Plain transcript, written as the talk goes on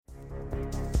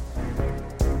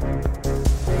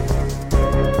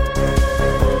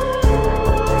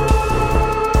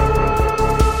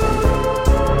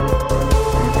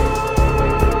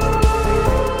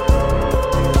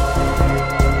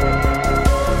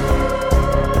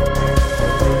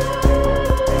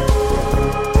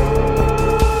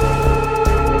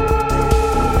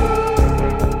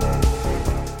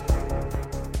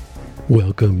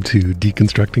Welcome to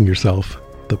Deconstructing Yourself,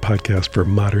 the podcast for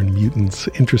modern mutants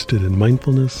interested in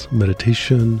mindfulness,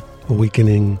 meditation,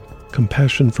 awakening,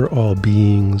 compassion for all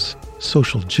beings,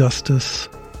 social justice,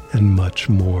 and much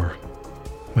more.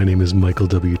 My name is Michael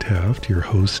W. Taft, your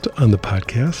host on the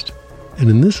podcast. And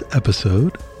in this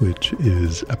episode, which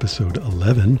is episode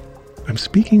 11, I'm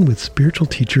speaking with spiritual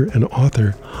teacher and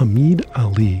author Hameed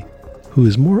Ali, who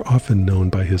is more often known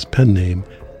by his pen name,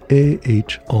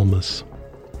 A.H. Almaas.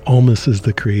 Almaas is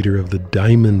the creator of the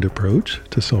Diamond Approach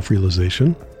to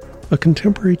Self-Realization, a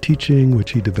contemporary teaching which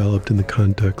he developed in the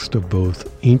context of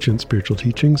both ancient spiritual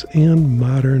teachings and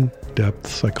modern depth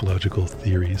psychological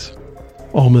theories.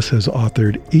 Almaas has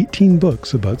authored 18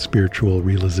 books about spiritual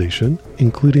realization,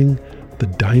 including the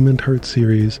Diamond Heart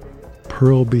series,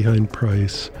 Pearl Behind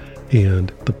Price,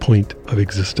 and The Point of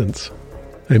Existence.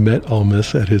 I met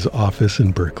Almaas at his office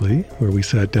in Berkeley, where we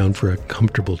sat down for a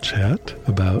comfortable chat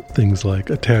about things like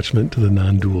attachment to the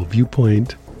non-dual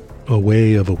viewpoint, a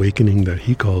way of awakening that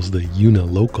he calls the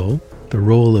unilocal, the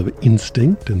role of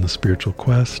instinct in the spiritual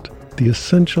quest, the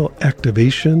essential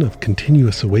activation of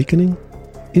continuous awakening,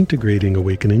 integrating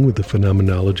awakening with the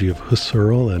phenomenology of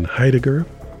Husserl and Heidegger,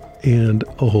 and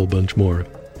a whole bunch more,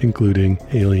 including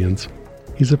aliens.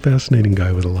 He's a fascinating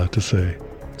guy with a lot to say.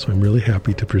 So I'm really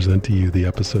happy to present to you the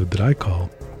episode that I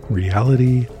call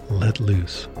Reality Let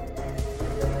Loose.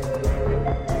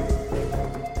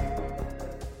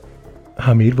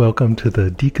 Hameed, welcome to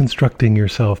the Deconstructing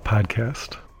Yourself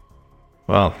podcast.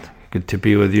 Well, good to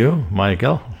be with you,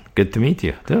 Michael. Good to meet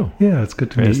you, too. Yeah, it's good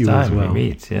to meet you as well. First time we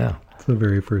meet, yeah. It's the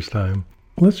very first time.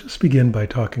 Let's just begin by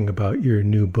talking about your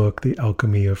new book, The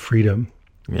Alchemy of Freedom.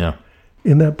 Yeah.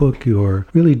 In that book, you're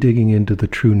really digging into the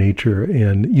true nature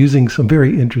and using some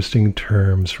very interesting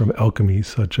terms from alchemy,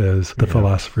 such as the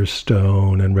philosopher's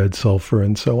stone and red sulfur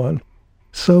and so on.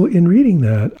 So in reading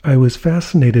that, I was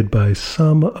fascinated by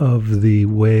some of the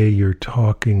way you're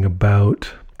talking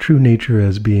about true nature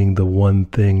as being the one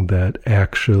thing that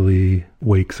actually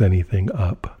wakes anything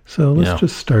up. So let's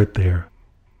just start there.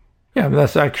 Yeah,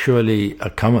 that's actually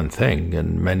a common thing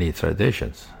in many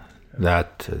traditions,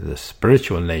 that the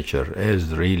spiritual nature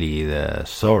is really the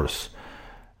source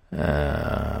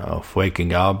of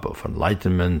waking up, of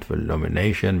enlightenment, of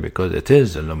illumination, because it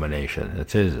is illumination,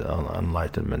 it is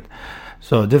enlightenment.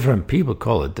 So different people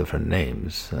call it different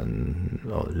names and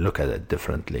look at it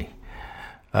differently.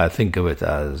 I think of it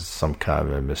as some kind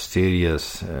of a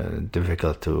mysterious,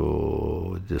 difficult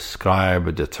to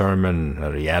describe, determine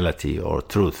reality or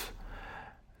truth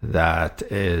that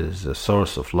is a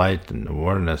source of light and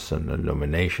awareness and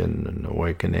illumination and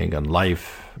awakening and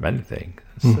life, many things.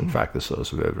 It's in fact the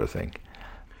source of everything.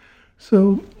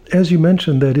 So, as you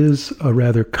mentioned, that is a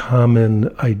rather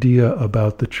common idea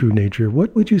about the true nature.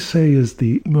 What would you say is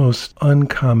the most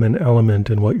uncommon element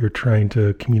in what you're trying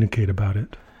to communicate about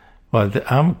it? Well, the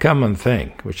uncommon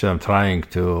thing, which I'm trying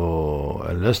to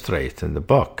illustrate in the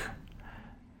book,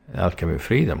 Alchemy of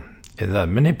Freedom, is that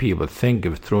many people think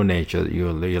of true nature,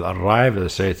 you'll arrive at a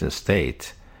certain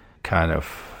state, kind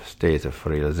of state of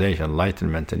realization,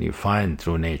 enlightenment, and you find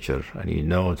true nature, and you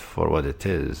know it for what it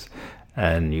is,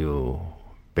 and you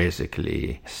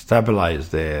basically stabilize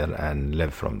there and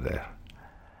live from there.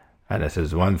 And it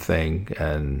is one thing,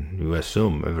 and you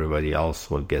assume everybody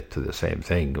else will get to the same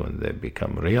thing when they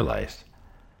become realized.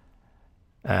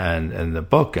 And in the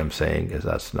book, I'm saying is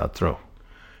that's not true.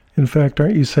 In fact,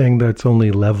 aren't you saying that's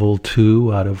only level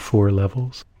 2 out of 4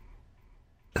 levels?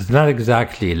 It's not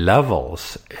exactly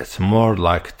levels. It's more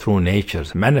like true nature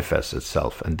manifests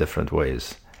itself in different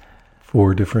ways.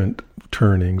 4 different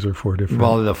turnings or 4 different...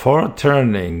 Well, the 4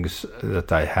 turnings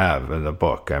that I have in the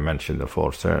book, I mentioned the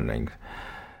 4 turnings.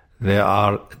 There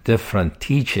are different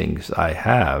teachings I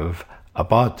have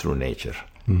about true nature.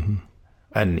 Mm-hmm.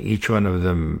 And each one of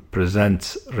them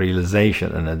presents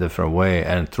realization in a different way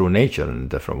and true nature in a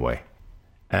different way.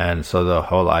 And so the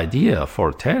whole idea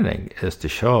for turning is to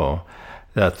show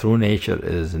that true nature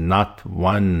is not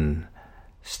one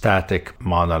static,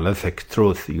 monolithic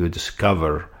truth you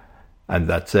discover and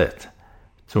that's it.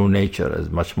 True nature is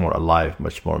much more alive,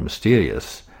 much more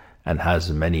mysterious, and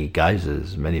has many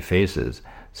guises, many faces.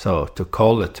 So to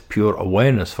call it pure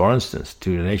awareness, for instance,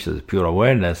 true nature is pure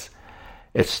awareness,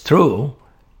 it's true.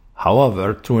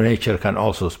 However, true nature can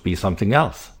also be something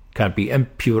else. It can be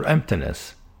pure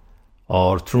emptiness,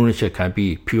 or true nature can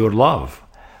be pure love,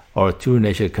 or true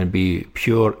nature can be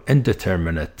pure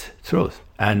indeterminate truth.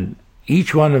 And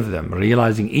each one of them,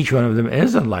 realizing each one of them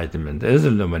is enlightenment, is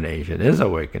illumination, is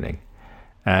awakening.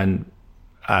 And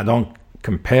I don't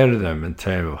compare them in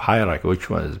terms of hierarchy, which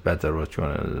one is better, which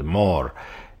one is more.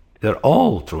 They're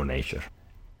all true nature.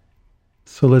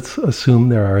 So let's assume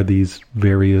there are these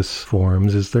various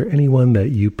forms. Is there anyone that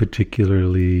you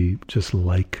particularly just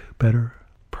like better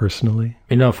personally?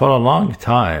 For a long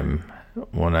time,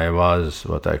 when I was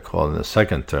what I call the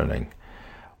second turning,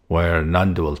 where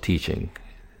non-dual teaching,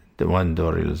 the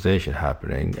one-dual realization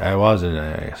happening, I was in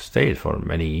a state for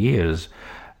many years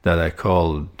that I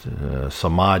called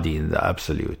samadhi in the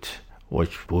absolute,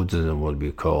 which Buddhism would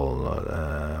be called,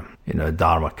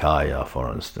 Dharmakaya,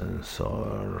 for instance,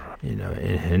 or, in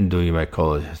Hindu you might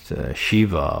call it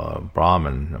Shiva or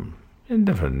Brahman, in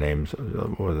different names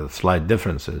with slight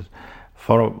differences.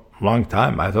 For a long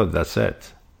time, I thought that's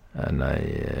it. And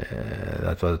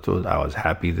that's what it was. I was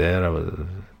happy there. I was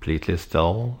completely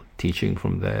still, teaching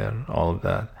from there, all of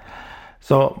that.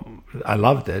 So I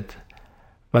loved it.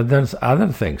 But then other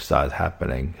things started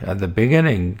happening. At the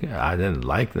beginning, I didn't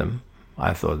like them.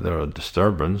 I thought they were a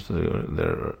disturbance.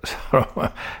 They're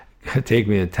take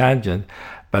me a tangent.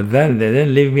 But then they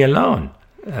didn't leave me alone.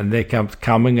 And they kept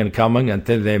coming and coming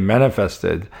until they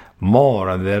manifested more,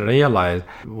 and they realized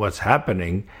what's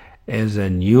happening is a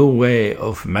new way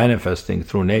of manifesting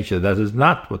through nature that is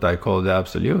not what I call the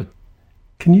absolute.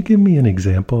 Can you give me an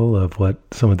example of what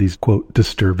some of these, quote,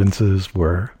 disturbances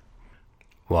were?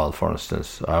 Well, for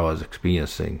instance, I was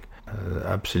experiencing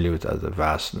absolute as a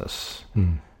vastness,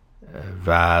 a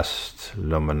vast,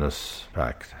 luminous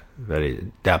fact, very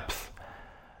depth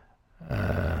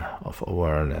of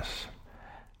awareness,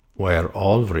 where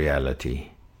all reality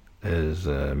is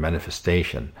a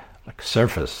manifestation, like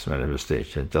surface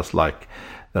manifestation, just like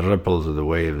the ripples of the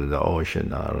wave of the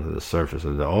ocean are the surface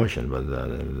of the ocean, but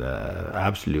the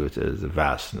absolute is the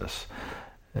vastness,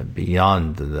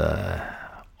 beyond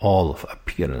all of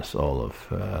appearance, all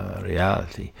of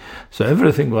reality. So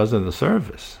everything was on the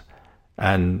surface,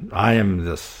 and I am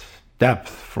this depth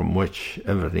from which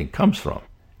everything comes from.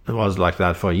 It was like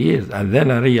that for years, and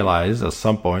then I realized at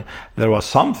some point there was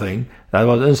something that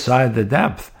was inside the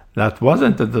depth that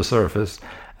wasn't at the surface,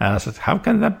 and I said, how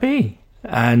can that be?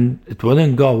 And it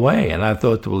wouldn't go away, and I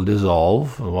thought it will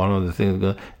dissolve. One of the things,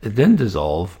 it didn't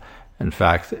dissolve. In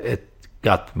fact, it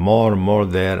got more and more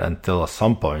there until at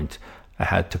some point I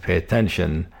had to pay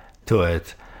attention to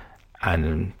it, and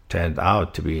it turned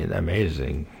out to be an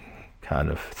amazing kind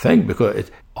of thing because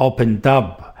it opened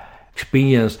up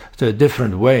experience to a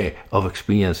different way of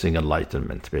experiencing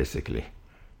enlightenment, basically.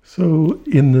 So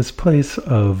in this place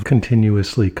of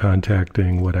continuously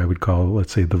contacting what I would call,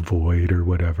 let's say, the void or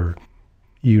whatever,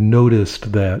 you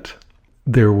noticed that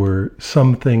there were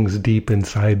some things deep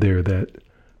inside there that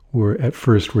were at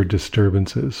first were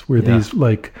disturbances. Were these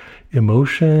like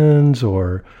emotions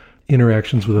or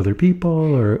interactions with other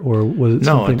people, or was it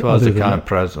something? No, it was a kind of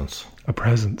presence. A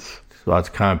presence. It was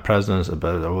a kind of presence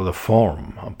about the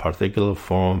form, a particular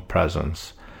form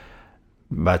presence,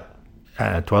 but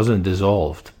it wasn't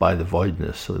dissolved by the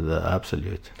voidness of the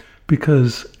absolute.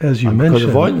 Because, as you mentioned, because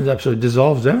the voidness absolute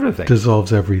dissolves everything.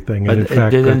 Dissolves everything, but and in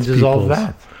fact, it didn't dissolve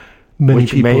that. Many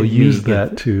people use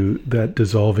that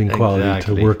dissolving quality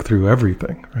to work through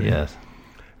everything. Right? Yes.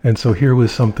 And so here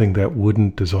was something that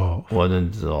wouldn't dissolve.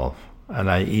 Wouldn't dissolve. And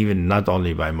I even, not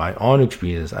only by my own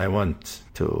experience, I went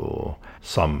to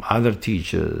some other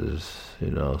teachers,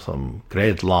 some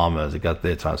great lamas that got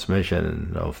their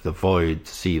transmission of the void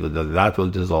to see whether that will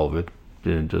dissolve it.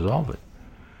 Didn't dissolve it.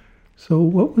 So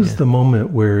what was the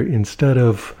moment where instead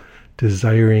of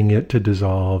desiring it to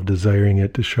dissolve, desiring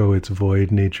it to show its void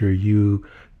nature, you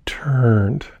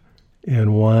turned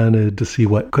and wanted to see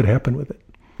what could happen with it?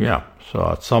 Yeah. So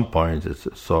at some point, it's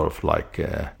sort of like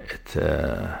it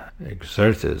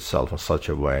exerted itself in such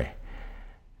a way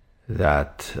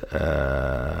that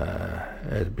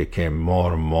it became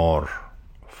more and more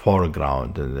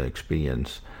foreground in the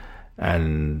experience.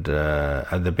 And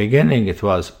at the beginning, it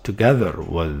was together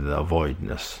with the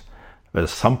voidness. But at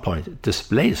some point, it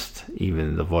displaced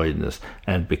even the voidness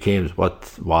and became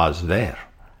what was there.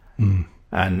 Mm.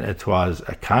 And it was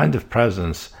a kind of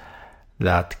presence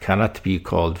that cannot be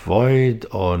called void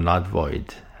or not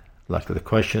void. Like the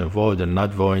question of void and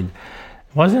not void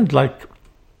wasn't like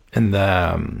in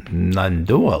the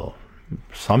non-dual.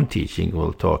 Some teaching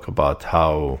will talk about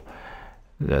how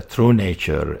the true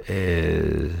nature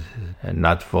is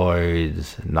not void,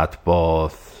 not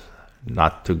both,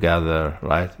 not together,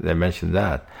 right? They mentioned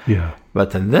that. Yeah.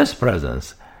 But in this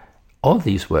presence, all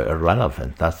these were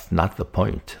irrelevant. That's not the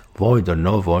point. Void or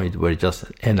no void were just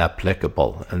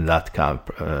inapplicable in that kind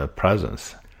of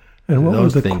presence. And what were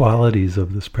the qualities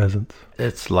of this presence?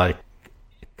 It's like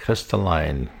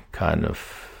crystalline kind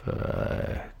of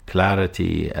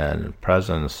clarity and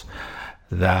presence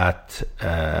that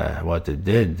what it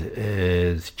did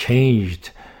is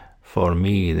changed for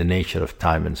me, the nature of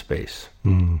time and space.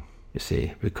 You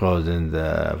see, because in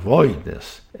the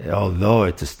voidness, although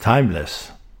it is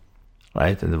timeless,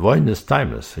 right? And the voidness is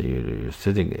timeless. You're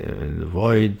sitting in the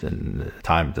void, and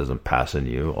time doesn't pass in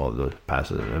you, although it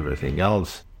passes in everything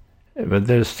else. But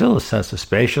there's still a sense of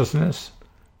spaciousness,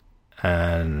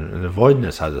 and the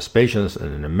voidness has a spaciousness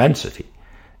and an immensity.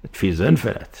 It feels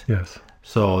infinite. Yes.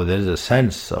 So there's a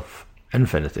sense of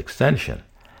infinite extension.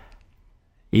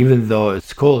 Even though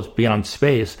it's called beyond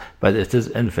space, but it is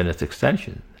infinite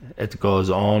extension. It goes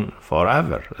on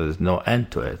forever. There's no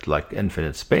end to it, like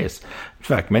infinite space. In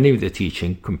fact, many of the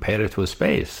teaching compare it with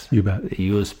space. You bet. They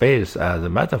use space as a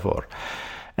metaphor.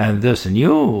 And this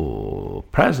new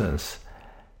presence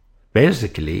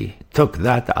basically took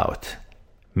that out,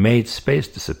 made space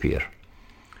disappear.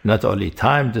 Not only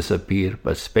time disappear,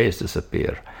 but space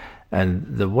disappear. And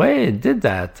the way it did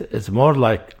that is more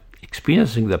like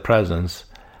experiencing the presence.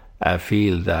 I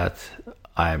feel that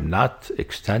I'm not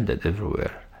extended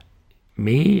everywhere.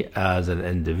 Me as an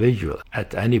individual,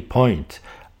 at any point,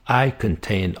 I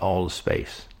contain all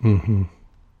space,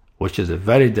 which is a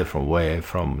very different way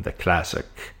from the classic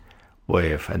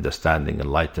way of understanding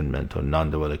enlightenment or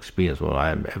non-dual experience, where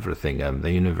I am everything, I'm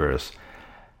the universe.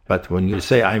 But when you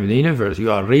say I'm the universe,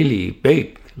 you are really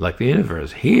big, like the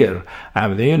universe. Here,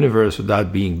 I'm the universe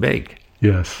without being big.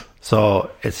 Yes.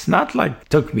 So it's not like it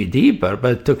took me deeper,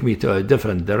 but it took me to a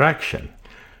different direction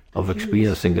of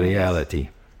experiencing reality.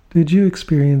 Did you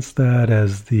experience that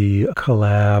as the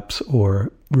collapse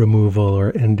or removal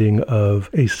or ending of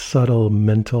a subtle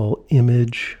mental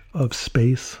image of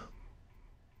space?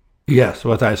 Yes,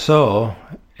 what I saw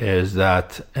is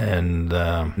that in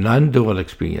the non-dual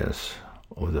experience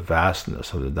of the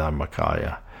vastness of the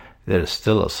Dharmakaya, there is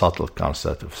still a subtle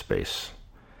concept of space.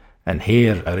 And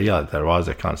here I realized there was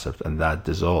a concept, and that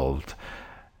dissolved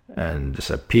and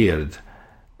disappeared.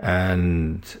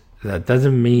 And that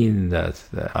doesn't mean that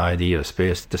the idea of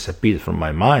space disappeared from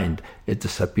my mind. It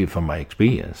disappeared from my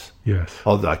experience. Yes.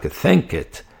 Although I could think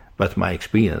it, but my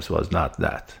experience was not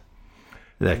that.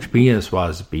 The experience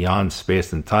was beyond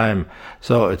space and time.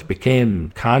 So it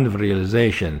became kind of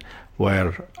realization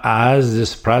where, as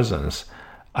this presence,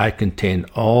 I contain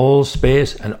all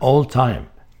space and all time.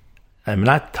 I'm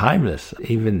not timeless.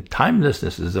 Even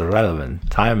timelessness is irrelevant.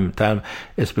 Time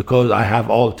is because I have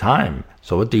all time.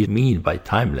 So what do you mean by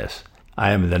timeless?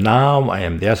 I am the now, I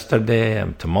am the yesterday, I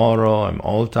am tomorrow, I'm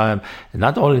all time. And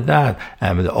not only that, I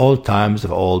am the all times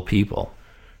of all people.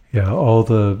 Yeah, all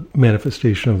the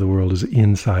manifestation of the world is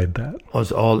inside that.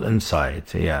 It's all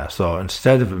inside, yeah. So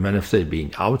instead of manifestation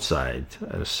being outside,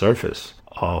 the surface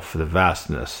of the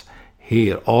vastness,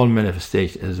 here, all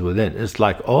manifestation is within. It's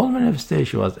like all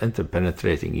manifestation was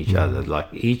interpenetrating each other, like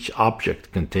each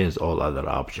object contains all other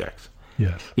objects.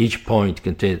 Yes. Each point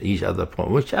contains each other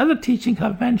point, which other teachings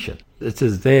have mentioned. It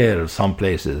is there in some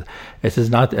places. It is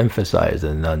not emphasized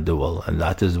in non-dual, and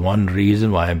that is one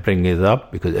reason why I'm bringing it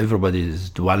up, because everybody is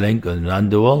dwelling on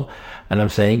non-dual, and I'm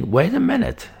saying, wait a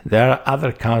minute, there are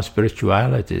other kind of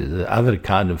spiritualities, other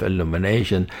kind of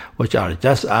illumination, which are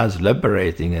just as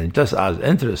liberating and just as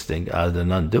interesting as the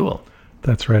non-dual.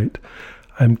 That's right.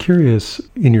 I'm curious,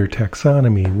 in your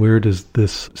taxonomy, where does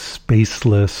this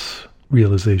spaceless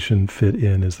realization fit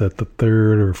in? Is that the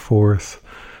third or fourth?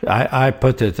 I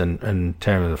put it in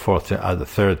terms of the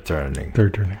third turning.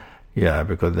 Third turning. Yeah,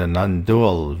 because the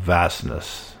non-dual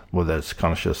vastness, whether it's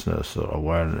consciousness or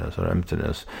awareness or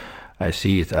emptiness, I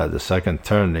see it as the second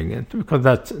turning, because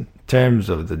that's in terms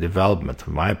of the development of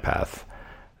my path.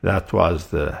 That was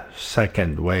the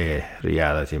second way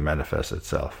reality manifests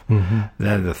itself.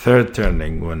 Then the third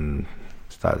turning, when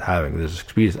start having this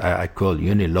experience, I call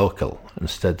unilocal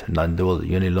instead, non-dual,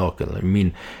 unilocal. I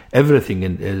mean, everything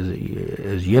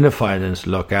is unified in its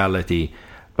locality,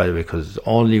 but because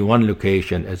only one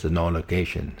location is no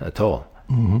location at all.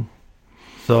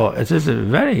 So it is a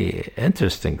very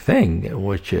interesting thing,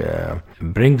 which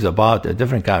brings about a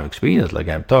different kind of experience. Like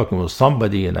I'm talking with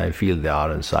somebody and I feel they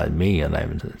are inside me and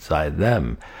I'm inside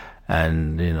them.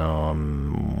 And,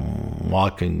 I'm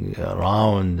walking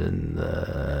around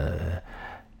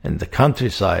in the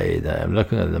countryside, I'm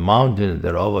looking at the mountain,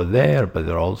 they're over there, but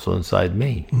they're also inside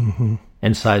me.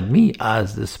 Inside me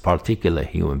as this particular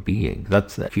human being.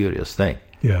 That's the curious thing.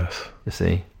 Yes. You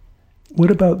see? What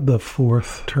about the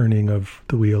fourth turning of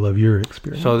the wheel of your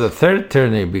experience? So the third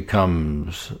turning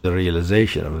becomes the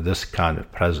realization of this kind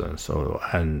of presence,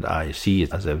 and I see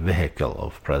it as a vehicle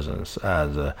of presence,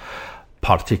 as a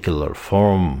particular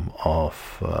form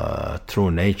of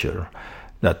true nature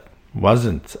that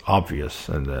wasn't obvious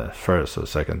in the first or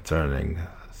second turning.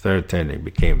 Third turning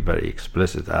became very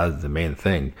explicit as the main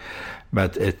thing,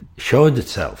 but it showed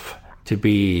itself to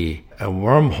be a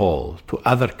wormhole to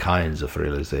other kinds of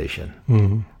realization.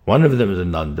 Mm-hmm. One of them is a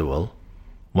non-dual,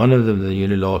 one of them is a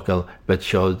unilocal, but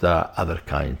shows there are other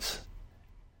kinds.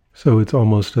 So it's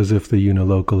almost as if the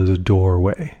unilocal is a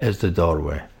doorway. It's the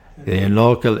doorway. The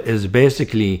unilocal is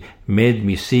basically made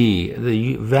me see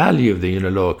the value of the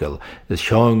unilocal, is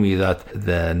showing me that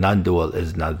the non-dual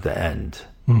is not the end,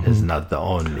 is not the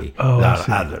only. There are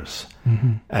others.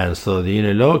 Mm-hmm. And so the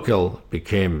unilocal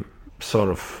became sort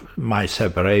of my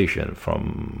separation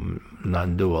from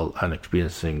non-dual and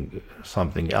experiencing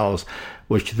something else,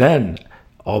 which then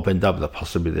opened up the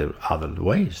possibility of other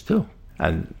ways too.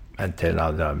 And until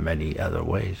now there are many other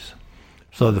ways.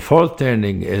 So the fourth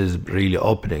turning is really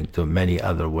opening to many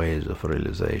other ways of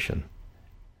realization.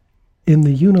 In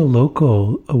the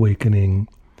unilocal awakening,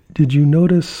 did you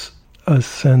notice a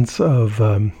sense of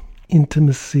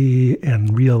intimacy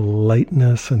and real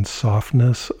lightness and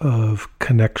softness of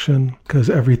connection? Because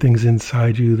everything's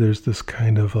inside you. There's this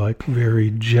kind of like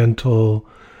very gentle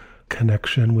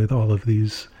connection with all of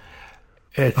these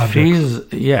objects.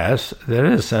 Feels, yes, there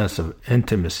is a sense of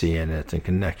intimacy in it and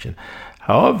connection.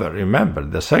 However, remember,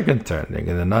 the second turning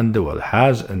in the non-dual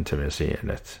has intimacy in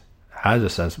it, has a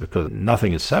sense, because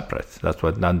nothing is separate. That's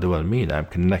what non-dual means. I'm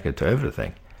connected to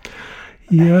everything.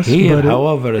 Yes, here,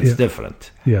 however, it's different.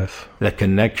 Yes. The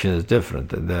connection is different.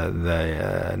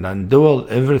 The non-dual,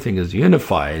 everything is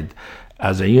unified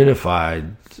as a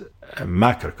unified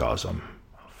macrocosm,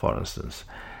 for instance.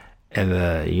 In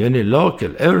the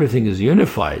unilocal, everything is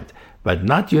unified, but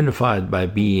not unified by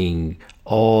being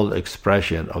all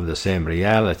expression of the same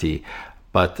reality,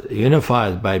 but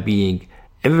unified by being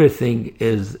everything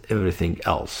is everything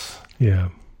else. Yeah.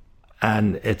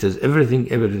 And it is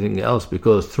everything else,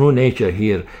 because true nature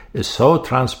here is so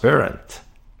transparent.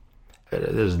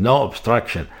 There's no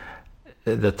obstruction.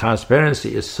 The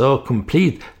transparency is so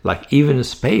complete, like even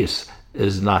space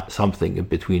is not something in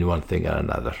between one thing and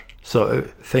another. So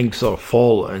things sort of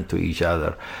fall into each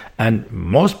other. And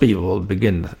most people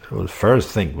will first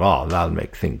think, well, that'll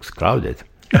make things crowded.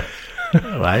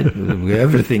 Right?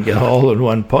 Everything all in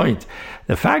one point.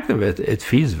 The fact of it, it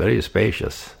feels very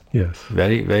spacious. Yes.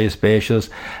 Very, very spacious.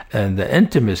 And the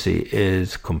intimacy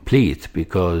is complete,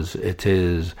 because it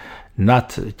is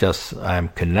not just I'm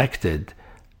connected.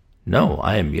 No,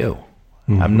 I am you.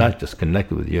 Mm-hmm. I'm not just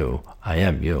connected with you. I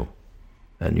am you.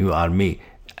 And you are me,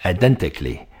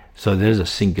 identically. So there's a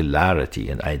singularity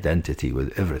and identity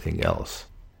with everything else.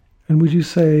 And would you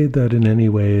say that in any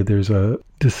way there's a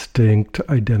distinct,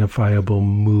 identifiable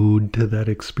mood to that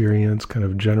experience kind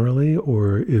of generally,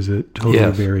 or is it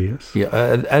totally various? Yeah,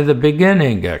 at the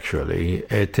beginning, actually,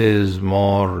 it is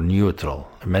more neutral.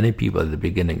 Many people at the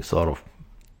beginning sort of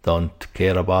don't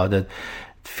care about it.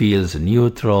 It feels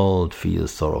neutral. It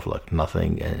feels sort of like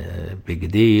nothing,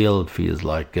 big deal. It feels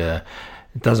like it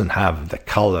doesn't have the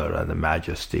color and the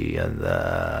majesty and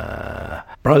the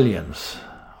brilliance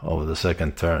of the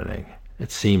second turning.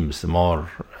 It seems more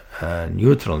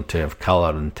neutral in terms of color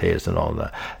and taste and all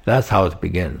that. That's how it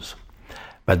begins.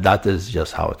 But that is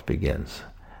just how it begins.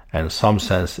 And in some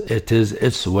sense, it is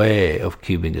its way of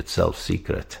keeping itself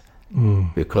secret.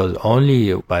 Because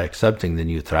only by accepting the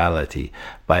neutrality,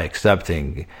 by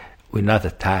accepting we're not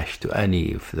attached to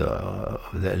any of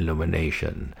the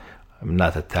illumination. I'm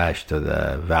not attached to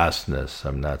the vastness.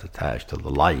 I'm not attached to the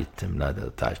light. I'm not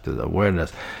attached to the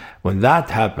awareness. When that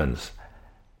happens,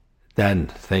 then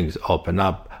things open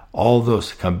up. All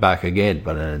those come back again,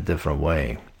 but in a different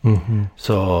way. Mm-hmm.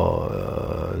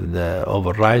 So the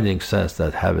overriding sense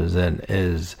that happens then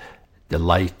is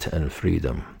delight and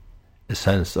freedom. A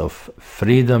sense of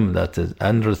freedom that is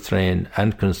unrestrained,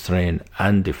 unconstrained,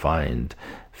 undefined.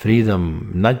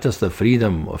 Freedom, not just the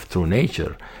freedom of true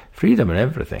nature, freedom in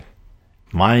everything.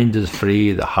 Mind is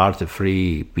free, the heart is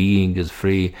free, being is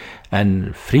free,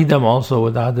 and freedom also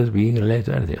without it being related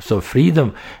to anything. So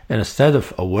freedom, instead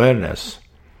of awareness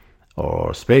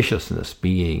or spaciousness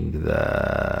being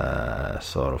the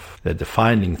sort of the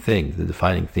defining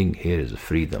thing here is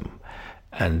freedom.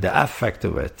 And the effect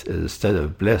of it is, instead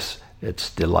of bliss, it's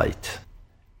delight.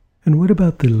 And what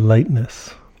about the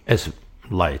lightness? It's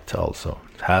light also.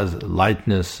 It has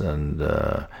lightness and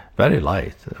very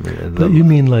light. I mean, but you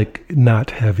mean like not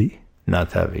heavy?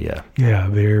 Not heavy, yeah. Yeah,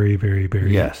 very, very,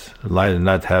 very. Yes, light and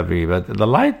not heavy. But the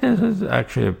lightness is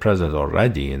actually present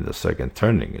already in the second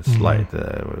turning. It's light.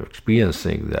 We're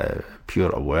experiencing the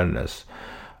pure awareness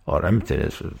or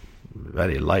emptiness,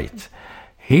 very light.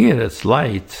 Here it's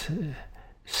light.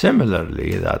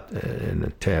 Similarly, that in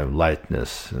the term of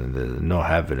lightness, and no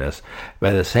heaviness,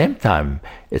 but at the same time,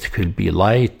 it could be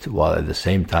light while at the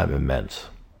same time immense.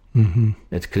 Mm-hmm.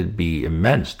 It could be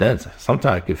immense. Then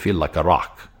sometimes it could feel like a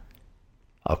rock.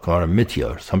 or a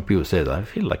meteor. Some people say, I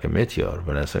feel like a meteor.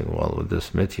 When I say, well,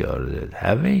 this meteor, is it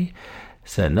heavy? I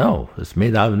say, no, it's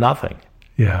made out of nothing.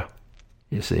 Yeah.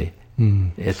 You see?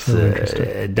 It's so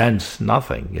a dense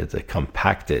nothing. It's a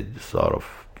compacted sort of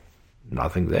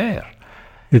nothing there.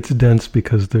 It's dense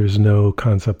because there's no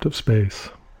concept of space.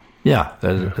 Yeah,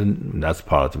 that's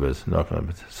part of it.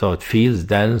 So it feels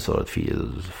dense, or it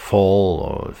feels full,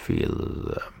 or it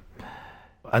feels...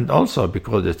 and also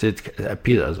because it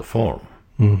appears as a form.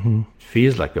 Mm-hmm. It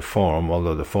feels like a form,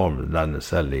 although the form is not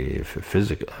necessarily a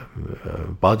physical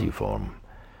body form.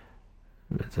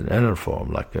 It's an inner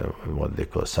form, like what they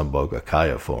call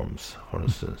Sambhogakaya forms, for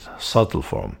instance, subtle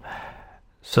form.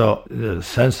 So the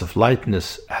sense of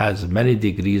lightness has many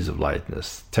degrees of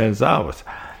lightness. Turns out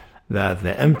that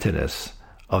the emptiness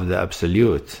of the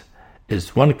Absolute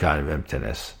is one kind of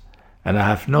emptiness, and I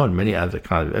have known many other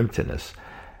kinds of emptiness.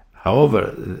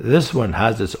 However, this one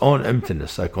has its own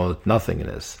emptiness. I call it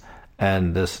nothingness.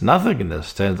 And this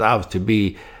nothingness turns out to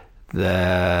be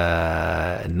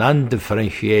the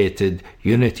non-differentiated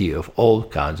unity of all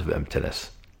kinds of emptiness.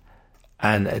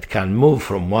 And it can move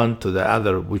from one to the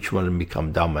other, which one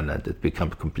become dominant. It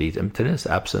becomes complete emptiness,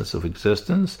 absence of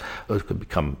existence, or it could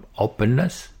become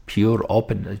openness, pure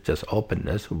openness, just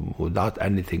openness without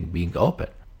anything being open.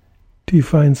 Do you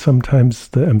find sometimes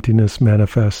the emptiness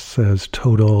manifests as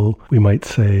total, we might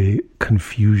say,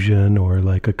 confusion, or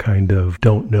like a kind of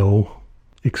don't know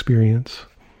experience?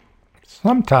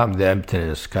 Sometimes the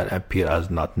emptiness can appear as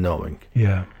not knowing.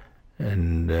 Yeah.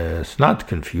 And it's not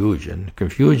confusion.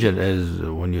 Confusion is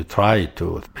when you try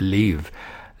to believe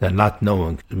that not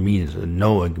knowing means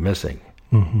knowing missing.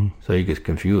 Mm-hmm. So you get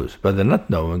confused. But the not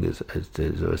knowing is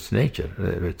its nature.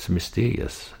 It's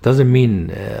mysterious. It doesn't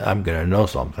mean I'm going to know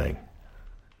something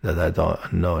that I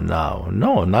don't know now.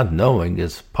 No, not knowing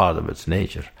is part of its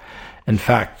nature. In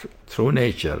fact, true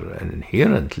nature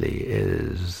inherently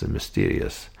is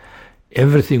mysterious.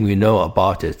 Everything we know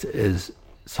about it is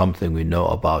something we know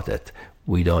about it.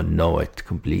 We don't know it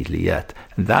completely yet.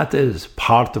 And that is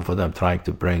part of what I'm trying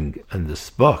to bring in this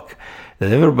book.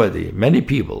 That many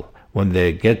people, when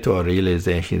they get to a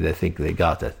realization, they think they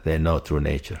got it. They know true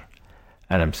nature.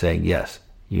 And I'm saying, yes,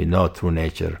 you know true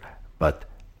nature, but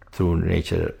true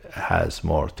nature has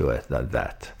more to it than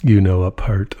that. You know a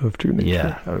part of true nature.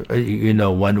 Yeah. You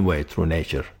know one way true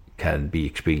nature can be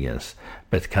experienced,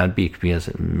 but it can be experienced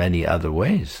in many other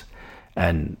ways.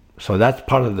 And so that's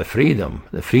part of the freedom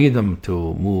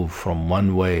to move from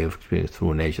one way of experience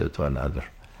true nature to another.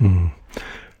 Mm.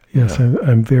 Yes, yeah.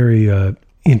 I'm very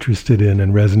interested in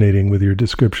and resonating with your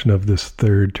description of this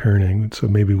third turning. So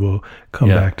maybe we'll come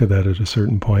back to that at a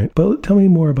certain point. But tell me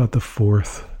more about the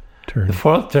fourth turning. The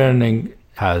fourth turning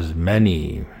has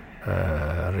many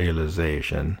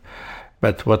realization,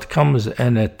 but what comes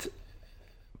in it,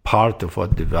 part of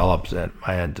what develops in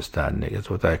my understanding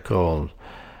is what I call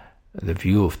the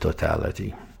view of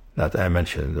totality that I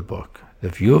mentioned in the book. The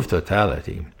view of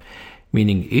totality,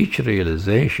 meaning each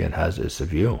realization has its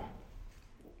view.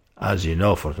 As you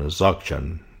know, for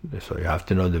Dzogchen, so you have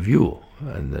to know the view,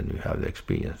 and then you have the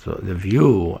experience. So the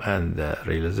view and the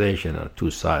realization are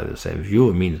two sides of the same.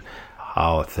 View means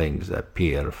how things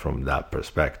appear from that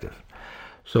perspective.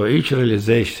 So each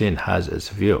realization has its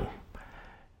view.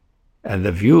 And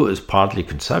the view is partly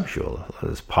conceptual.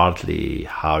 It's partly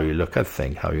how you look at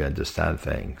things, how you understand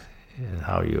things, and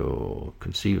how you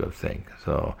conceive of things.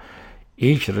 So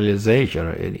each realization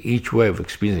and each way of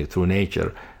experiencing through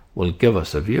nature will give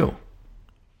us a view.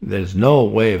 There's no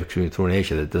way of experiencing through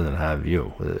nature that doesn't have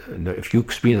view. If you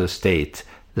experience a state,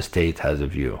 the state has a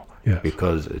view. Yes.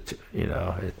 Because it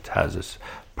has this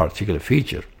particular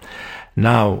feature.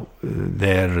 Now,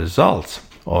 their results,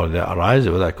 or the arise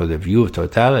of what I call the view of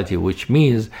totality, which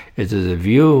means it is a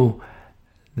view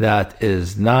that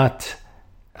is not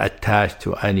attached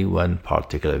to any one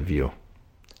particular view,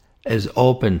 is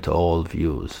open to all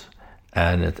views,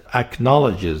 and it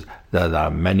acknowledges that there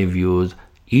are many views.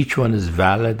 Each one is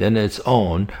valid in its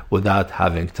own without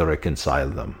having to reconcile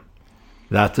them.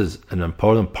 That is an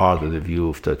important part of the view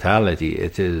of totality.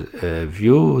 It is a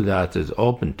view that is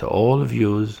open to all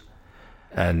views,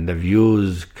 and the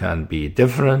views can be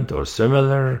different or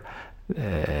similar,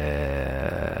 and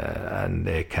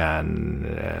they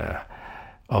can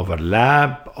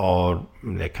overlap, or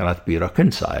they cannot be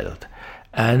reconciled.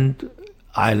 And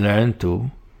I learned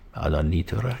I don't need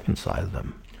to reconcile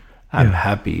them. I'm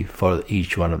happy for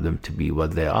each one of them to be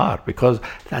what they are, because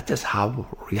that is how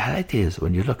reality is.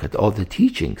 When you look at all the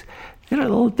teachings, there are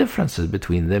little differences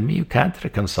between them. You can't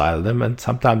reconcile them, and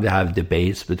sometimes they have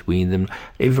debates between them.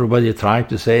 Everybody trying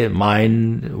to say,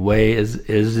 mine way is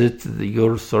it?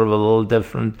 You're sort of a little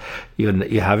different.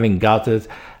 You haven't got it.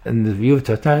 And the view of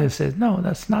totality says, no,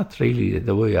 that's not really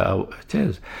the way it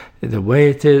is. The way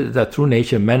it is, that true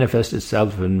nature manifests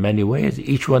itself in many ways.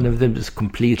 Each one of them is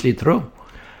completely true,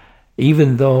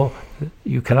 even though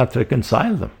you cannot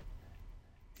reconcile them.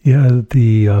 Yeah,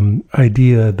 the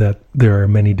idea that there are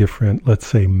many different, let's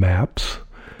say, maps,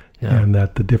 and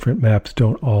that the different maps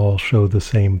don't all show the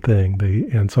same thing,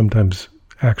 and sometimes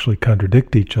actually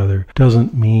contradict each other,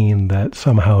 doesn't mean that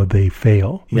somehow they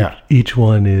fail. Yeah. Each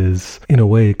one is, in a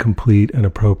way, complete and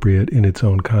appropriate in its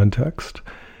own context.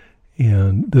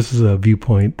 And this is a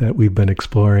viewpoint that we've been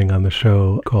exploring on the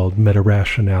show called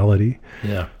meta-rationality.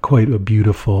 Yeah. Quite a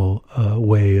beautiful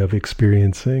way of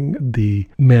experiencing the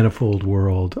manifold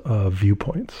world of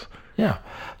viewpoints. Yeah.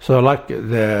 So like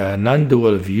the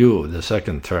non-dual view, the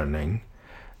second turning,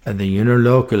 and the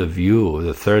unilocal view,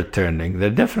 the third turning, they're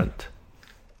different.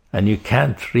 And you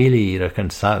can't really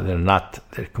reconcile.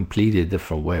 They're completely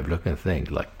different way of looking at things,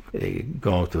 like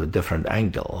going to a different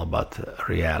angle about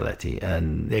reality.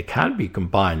 And they can be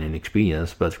combined in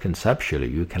experience, but conceptually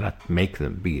you cannot make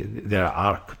them be. There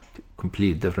are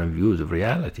completely different views of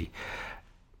reality.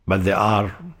 But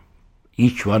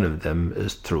each one of them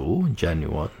is true,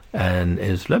 genuine, and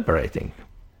is liberating.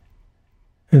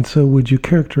 And so would you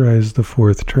characterize the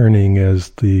fourth turning as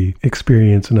the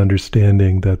experience and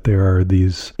understanding that there are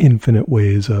these infinite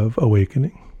ways of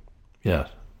awakening? Yes.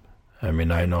 I mean,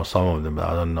 I know some of them, but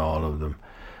I don't know all of them.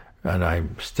 And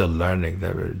I'm still learning.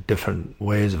 There are different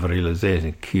ways of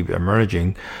realization keep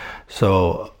emerging.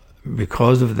 So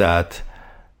because of that,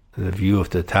 the view of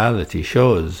totality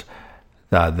shows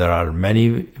that there are many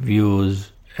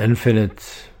views,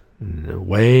 infinite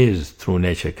ways true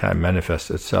nature can manifest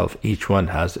itself. Each one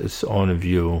has its own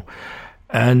view.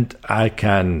 And I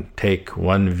can take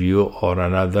one view or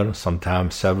another,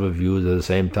 sometimes several views at the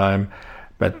same time,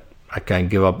 but I can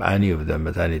give up any of them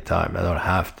at any time. I don't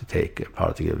have to take a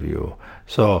particular view.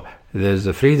 So there's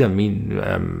a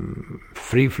freedom,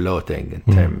 free-floating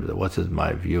in terms of what is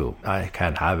my view. I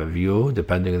can have a view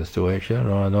depending on the situation,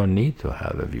 or I don't need to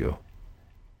have a view.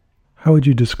 How would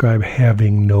you describe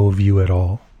having no view at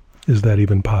all? Is that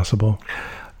even possible?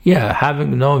 Yeah,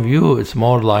 having no view, it's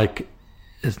more like,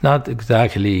 it's not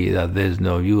exactly that there's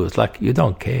no view. It's like you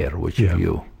don't care which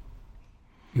view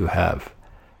you have.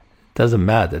 It doesn't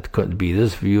matter. It could be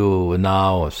this view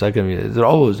now or second view. There's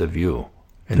always a view.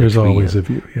 There's always a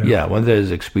view, Yeah, when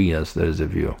there's experience, there's a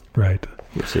view. Right.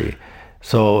 You see.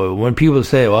 So when people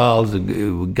say, well,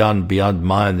 it's gone beyond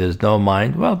mind, there's no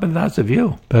mind, well, but that's a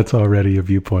view. That's already a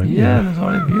viewpoint. Yeah, that's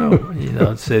already a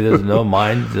view. Say there's no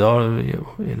mind,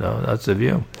 that's a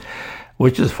view.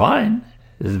 Which is fine,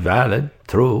 is valid,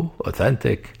 true,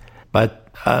 authentic, but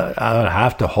I don't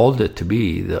have to hold it to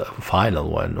be the final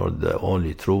one or the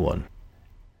only true one.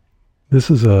 This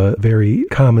is a very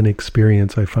common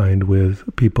experience I find with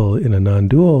people in a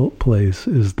non-dual place,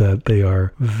 is that they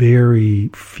are very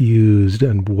fused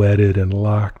and wedded and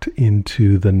locked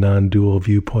into the non-dual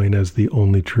viewpoint as the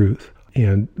only truth,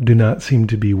 and do not seem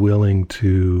to be willing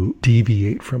to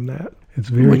deviate from that.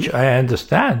 Which I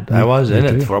understand. I was in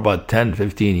it for about 10,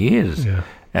 15 years. Yeah.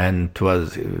 And it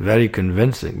was very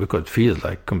convincing because it feels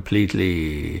like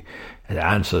completely, it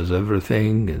answers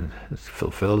everything, and it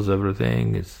fulfills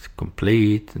everything, it's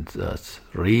complete, it's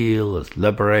real, it's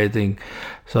liberating.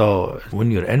 So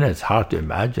when you're in it, it's hard to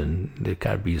imagine there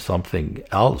can be something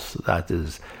else that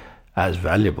is as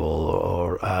valuable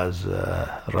or as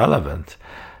relevant.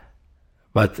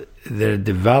 But there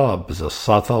develops a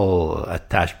subtle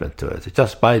attachment to it.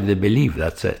 Just by the belief,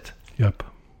 that's it. Yep.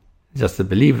 Just the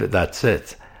belief that that's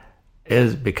it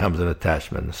becomes an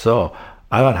attachment. So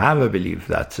I don't have a belief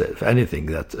that's it. If anything,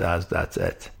 that's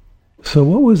it. So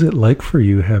what was it like for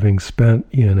you, having spent,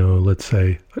 let's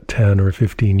say 10 or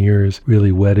 15 years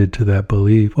really wedded to that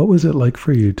belief? What was it like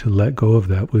for you to let go of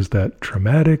that? Was that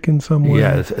traumatic in some way?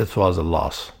 Yeah, it was a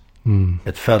loss.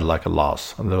 It felt like a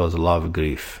loss, and there was a lot of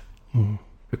grief.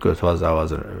 Because I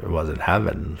was in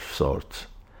heaven, sorts,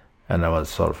 and I was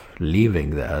sort of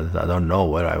leaving there. I don't know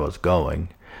where I was going.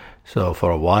 So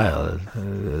for a while,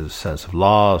 a sense of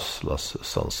loss, a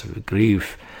sense of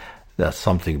grief, that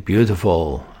something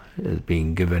beautiful is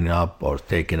being given up or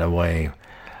taken away.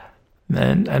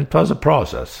 And it was a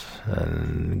process,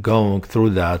 and going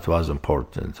through that was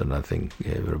important. And I think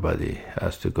everybody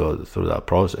has to go through that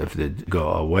process if they go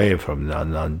away from the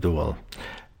non-dual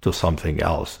to something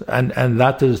else. And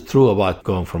that is true about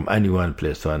going from any one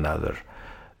place to another.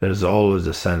 There's always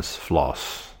a sense of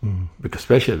loss. because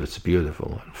especially if it's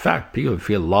beautiful. In fact, people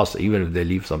feel lost even if they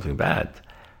leave something bad.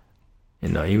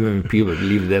 Even when people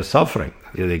leave their suffering,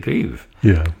 they grieve.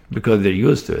 Yeah. Because they're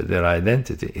used to it, their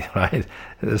identity, right?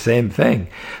 The same thing.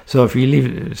 So if you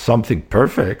leave something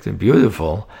perfect and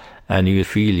beautiful, and you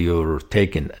feel you're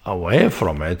taken away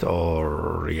from it,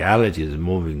 or reality is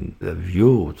moving the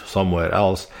view to somewhere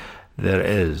else, there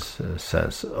is a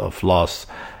sense of loss.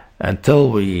 Until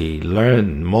we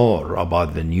learn more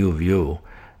about the new view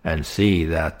and see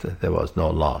that there was no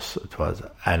loss, it was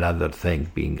another thing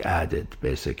being added,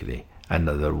 basically,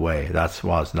 another way. That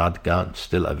was not gone,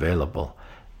 still available,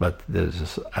 but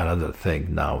there's another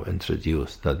thing now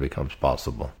introduced that becomes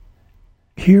possible.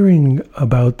 Hearing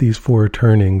about these four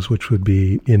turnings, which would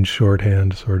be in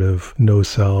shorthand sort of no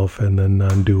self, and then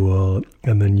non-dual,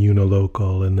 and then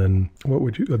unilocal, and then what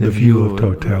would you, the view of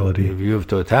totality. The view of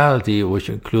totality, which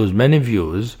includes many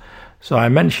views. So I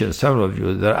mentioned several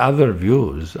views. There are other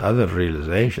views, other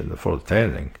realizations, the fourth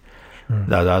turning,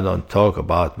 that I don't talk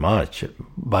about much,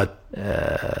 but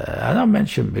I don't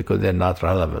mention because they're not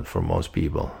relevant for most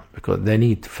people, because they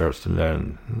need to first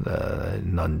learn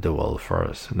non-dual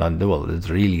first. Non-dual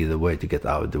is really the way to get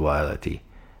out of duality.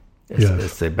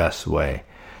 It's the best way,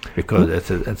 because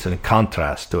it's in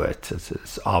contrast to it.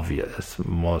 It's obvious. It's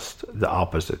most the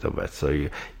opposite of it. So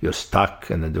you're stuck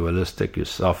in the dualistic, you're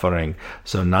suffering.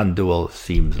 So non-dual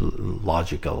seems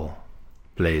logical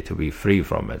play to be free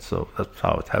from it. So that's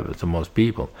how it happens to most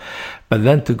people. But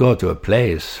then to go to a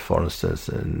place, for instance,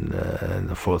 in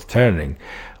the fourth turning,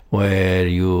 where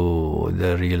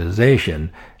the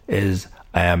realization is,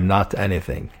 I am not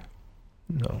anything.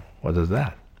 What is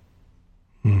that?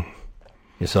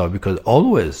 So because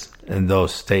always in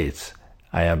those states,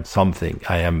 I am something.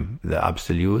 I am the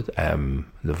absolute, I am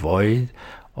the void,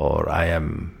 or I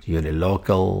am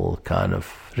unilocal kind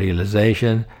of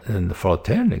realization. In the fourth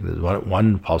turning, there's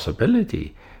one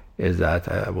possibility is that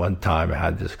at one time I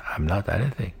had this, I'm not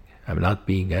anything. I'm not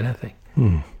being anything.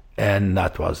 And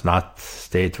that was not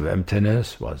state of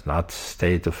emptiness, was not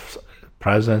state of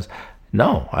presence.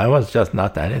 No, I was just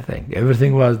not anything.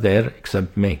 Everything was there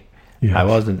except me. Yes. I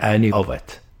wasn't any of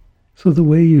it. So the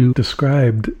way you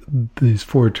described these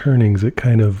four turnings, it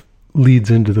kind of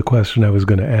leads into the question I was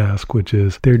going to ask, which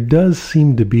is, there does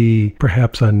seem to be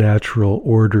perhaps a natural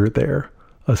order there,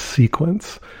 a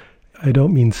sequence. I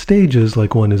don't mean stages,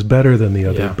 like one is better than the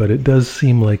other, but it does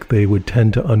seem like they would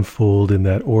tend to unfold in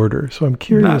that order. So I'm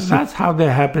curious. That's how they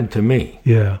happened to me.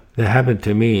 Yeah. They happened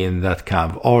to me in that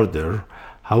kind of order.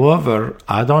 However,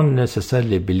 I don't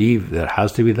necessarily believe there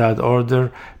has to be that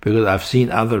order, because I've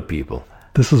seen other people.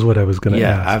 This is what I was going to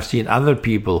ask. Yeah, I've seen other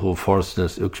people who, for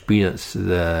instance, experience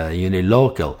the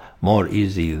unilocal more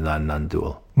easy than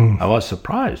non-dual. I was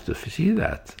surprised to see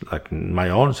that. Like in my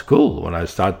own school, when I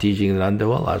started teaching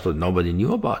non-dual, I thought nobody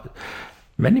knew about it.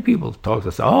 Many people talk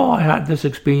to say, oh, I had this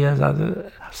experience.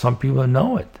 Some people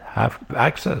know it, have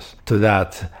access to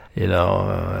that,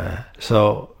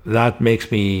 So that makes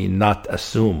me not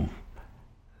assume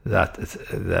that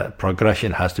the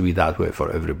progression has to be that way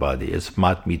for everybody. It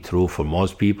might be true for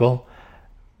most people,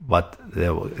 but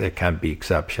there can be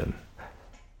exception.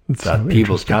 That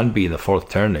people can be in the fourth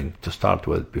turning to start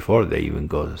with before they even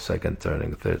go to second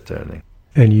turning, third turning.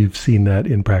 And you've seen that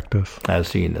in practice? I've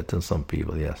seen it in some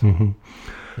people, yes.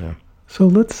 Yeah. So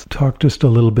let's talk just a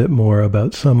little bit more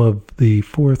about some of the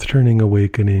fourth turning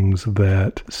awakenings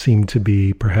that seem to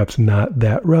be perhaps not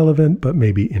that relevant, but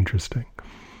maybe interesting.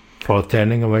 Fourth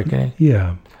turning awakening?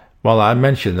 Yeah. Well, I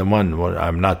mentioned the one where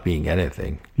I'm not being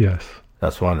anything. Yes.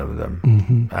 That's one of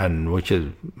them, and which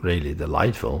is really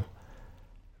delightful.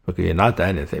 Okay, you're not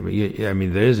anything.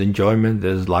 There is enjoyment,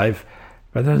 there's life,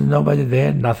 but there's nobody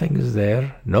there, nothing is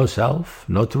there, no self,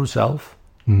 no true self.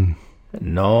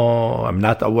 No, I'm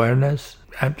not awareness,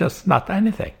 I'm just not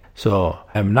anything. So,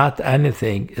 I'm not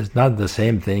anything is not the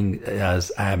same thing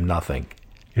as I am nothing.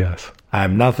 Yes.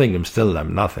 I'm nothing,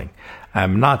 I'm nothing.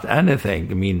 I'm not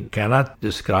anything, cannot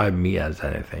describe me as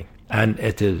anything. And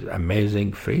it is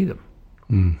amazing freedom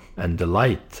and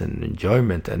delight and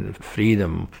enjoyment and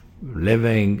freedom,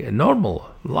 living a normal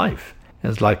life.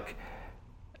 It's like,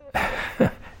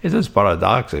 it is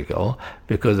paradoxical,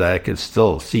 because I can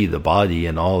still see the body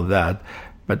and all that,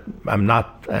 but I'm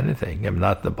not anything. I'm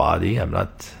not the body, I'm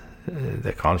not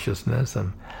the consciousness.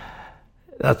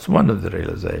 That's one of the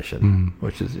realization,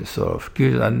 which is sort of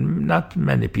curious, and not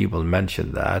many people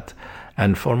mention that.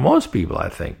 And for most people, I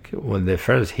think, when they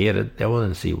first hear it, they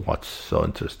wouldn't see what's so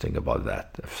interesting about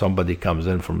that. If somebody comes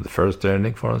in from the first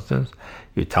turning, for instance,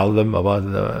 you tell them about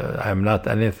I'm not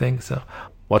anything, so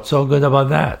what's so good about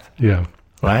that? Yeah.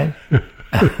 Right?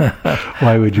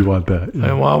 Why would you want that?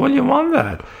 Yeah. Why would you want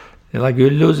that? Like you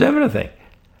lose everything,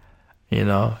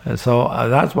 And so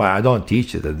that's why I don't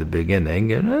teach it at the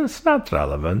beginning. And it's not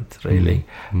relevant, really.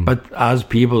 Mm-hmm. But as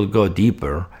people go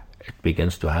deeper, it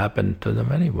begins to happen to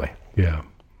them anyway. Yeah.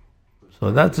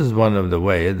 So that is one of the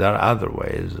ways. There are other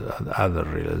ways, other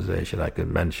realization I could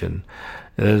mention.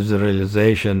 There's a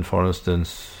realization, for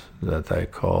instance, that I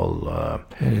call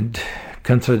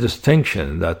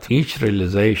contradistinction, that each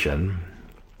realization,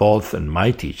 both in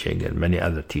my teaching and many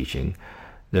other teaching,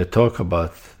 they talk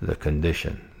about the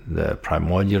condition, the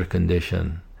primordial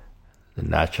condition, the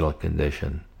natural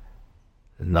condition,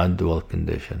 the non-dual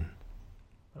condition,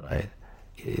 right?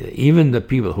 Even the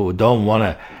people who don't want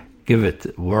to give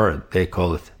it word, they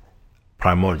call it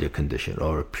primordial condition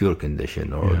or a pure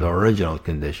condition or the original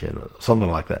condition or something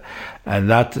like that. And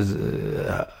that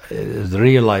is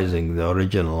realizing the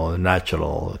original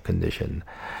natural condition.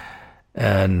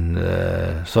 And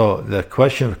so the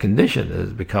question of condition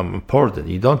has become important.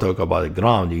 You don't talk about the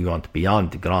ground, you want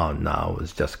beyond the ground now.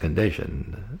 It's just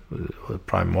condition,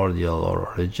 primordial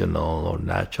or original or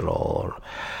natural.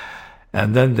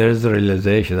 And then there's the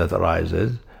realization that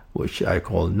arises, which I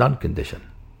call non-condition.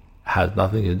 Has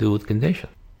nothing to do with condition.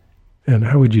 And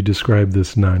how would you describe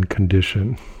this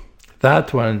non-condition?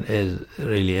 That one is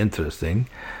really interesting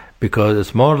because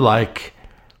it's more like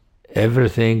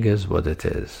everything is what it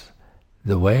is,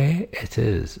 the way it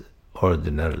is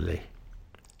ordinarily.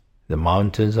 The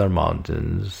mountains are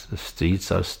mountains, the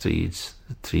streets are streets,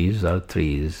 the trees are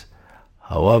trees.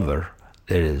 However,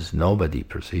 there is nobody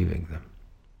perceiving them.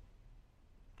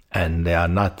 And they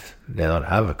don't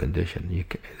have a condition.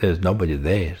 There's nobody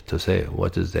there to say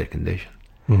what is their condition.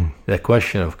 The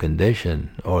question of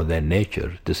condition or their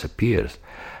nature disappears.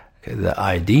 The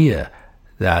idea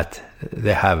that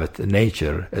they have a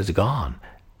nature is gone.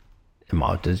 A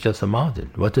mountain is just a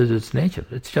mountain. What is its nature?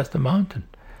 It's just a mountain.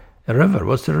 A river,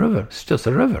 what's a river? It's just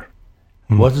a river.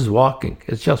 What is walking?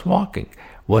 It's just walking.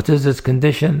 What is its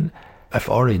condition? I've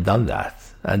already done that.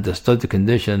 Understood the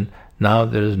condition. Now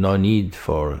there is no need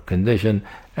for condition,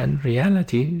 and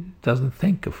reality doesn't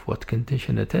think of what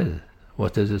condition it is.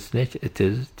 What is its nature? It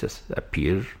is just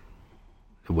appear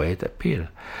the way it appears.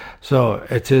 So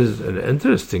it is an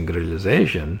interesting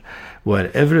realization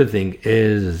when everything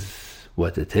is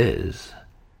what it is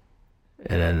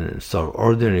in a sort of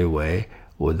ordinary way,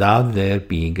 without there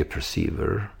being a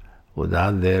perceiver,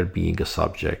 without there being a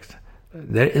subject.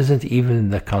 There isn't even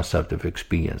the concept of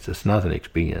experience. It's not an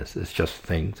experience. It's just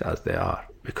things as they are.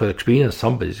 Because experience,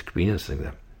 somebody's experiencing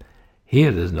them. Here,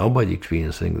 there's nobody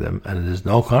experiencing them, and there's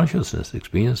no consciousness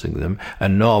experiencing them,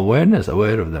 and no awareness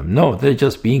aware of them. No, they're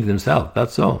just being themselves.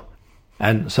 That's all.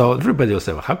 And so everybody will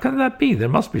say, well, how can that be? There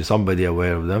must be somebody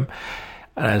aware of them.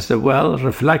 And I said, well,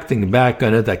 reflecting back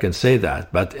on it, I can say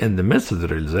that. But in the midst of the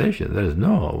realization, there is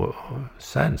no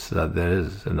sense that there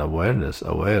is an awareness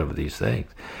aware of these things.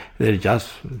 They're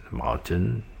just a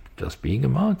mountain, just being a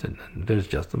mountain. And there's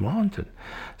just a mountain.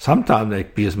 Sometimes I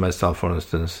accuse myself, for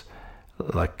instance,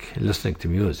 like listening to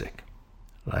music,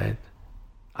 right?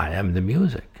 I am the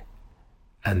music.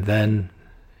 And then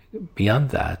beyond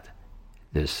that,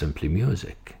 there's simply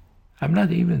music. I'm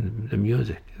not even the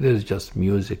music. There's just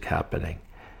music happening.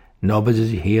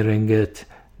 Nobody's hearing it.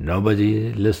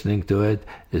 Nobody listening to it.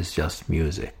 It's just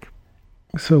music.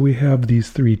 So we have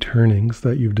these three turnings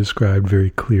that you've described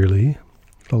very clearly.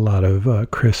 A lot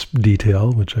of crisp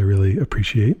detail, which I really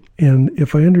appreciate. And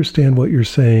if I understand what you're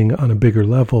saying on a bigger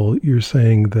level, you're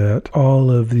saying that all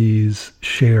of these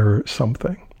share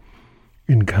something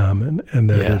in common, and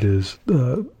that it is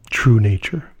true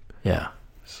nature. Yeah.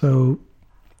 So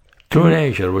true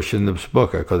nature, which in this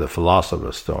book I call the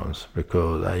philosopher's stones,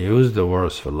 because I use the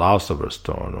words philosopher's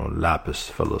stone or lapis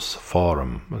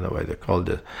philosophorum, the way they called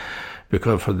it.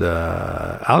 Because for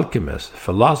the alchemist,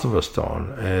 philosopher's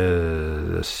stone is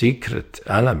a secret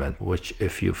element which,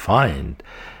 if you find,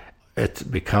 it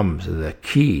becomes the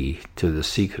key to the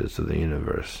secrets of the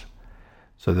universe.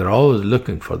 So they're always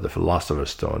looking for the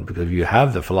philosopher's stone, because if you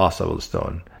have the philosopher's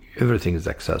stone, everything is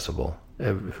accessible,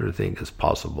 everything is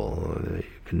possible. You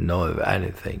can know of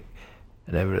anything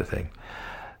and everything.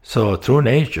 So through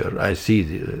nature, I see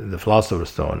the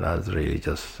philosopher's stone as really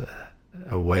just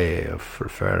a way of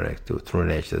referring to true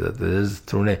nature. That there is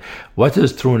true nature. What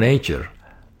is true nature?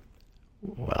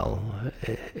 Well,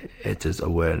 it is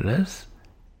awareness,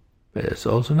 but it's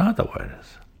also not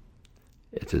awareness.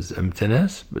 It is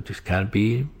emptiness, but it can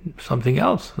be something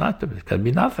else. It can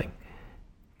be nothing.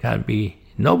 It can be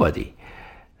nobody.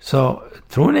 So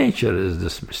true nature is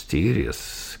this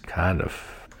mysterious kind of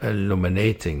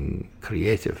illuminating,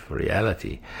 creative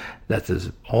reality that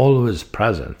is always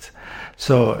present.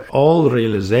 So all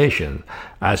realization,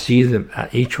 I see them,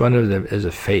 each one of them is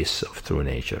a face of true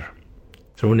nature.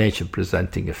 True nature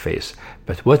presenting a face.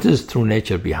 But what is true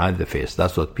nature behind the face?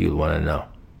 That's what people want to know.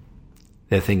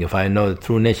 They think if I know the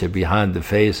true nature behind the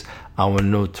face, I will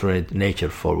know true nature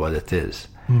for what it is.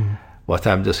 What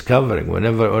I'm discovering,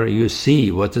 whenever you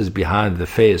see what is behind the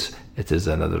face, it is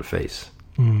another face.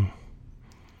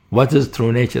 What is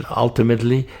true nature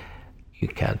ultimately? You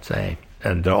can't say.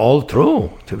 And they're all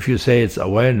true. If you say it's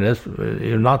awareness,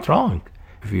 you're not wrong.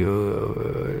 If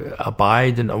you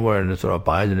abide in awareness or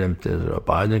abide in emptiness or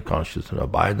abide in consciousness or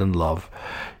abide in love,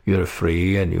 you're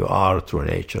free and you are true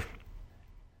nature.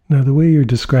 Now, the way you're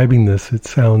describing this, it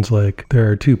sounds like there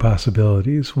are two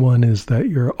possibilities. One is that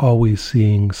you're always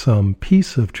seeing some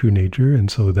piece of true nature,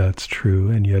 and so that's true,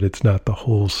 and yet it's not the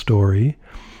whole story,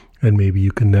 and maybe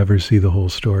you can never see the whole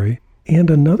story. And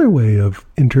another way of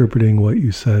interpreting what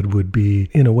you said would be,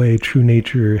 in a way, true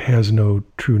nature has no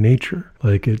true nature,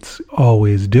 like it's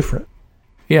always different.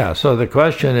 Yeah, so the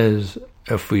question is,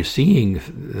 if we're seeing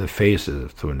the faces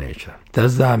of true nature,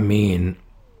 does that mean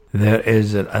there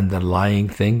is an underlying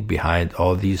thing behind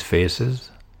all these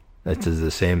faces that is the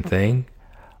same thing?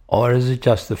 Or is it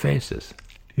just the faces?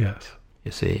 Yes.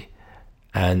 You see?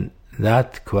 And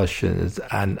that question is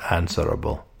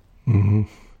unanswerable.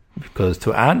 Because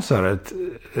to answer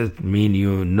it means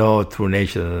you know true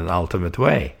nature in an ultimate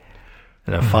way,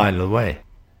 in a final way.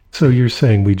 So you're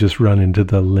saying we just run into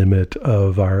the limit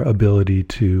of our ability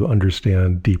to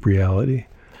understand deep reality?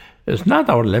 It's not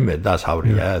our limit. That's how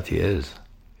reality is.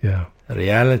 Yeah.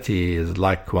 Reality is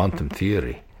like quantum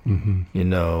theory. You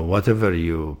know, whatever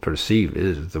you perceive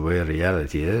is the way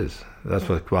reality is. That's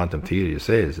what quantum theory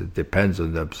says. It depends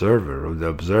on the observer.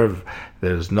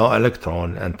 There is no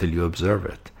electron until you observe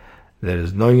it. There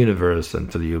is no universe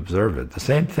until you observe it. The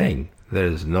same thing. There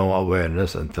is no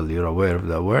awareness until you're aware of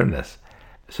the awareness.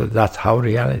 So that's how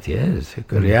reality is.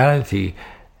 Reality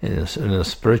in a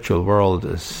spiritual world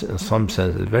is, in some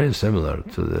sense, very similar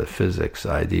to the physics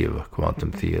idea of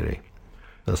quantum theory.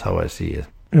 That's how I see it.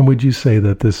 And would you say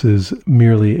that this is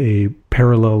merely a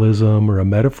parallelism or a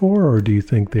metaphor, or do you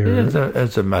think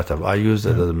It's a metaphor. I use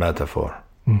it as a metaphor.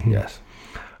 Yes.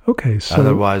 Okay, so...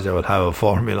 Otherwise, I would have a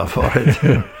formula for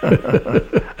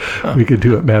it. We could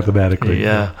do it mathematically.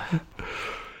 Yeah.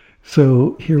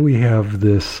 So here we have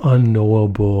this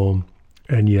unknowable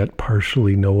and yet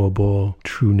partially knowable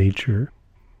true nature.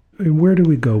 And where do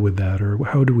we go with that, or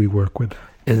how do we work with that?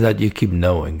 Is that you keep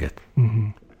knowing it.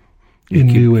 In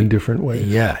new and different ways.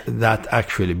 Yeah, that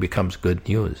actually becomes good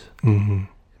news.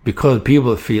 Because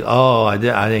people feel, I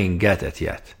didn't get it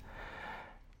yet.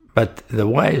 But the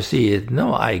way I see it,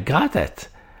 no, I got it.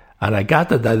 And I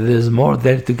got it that there's more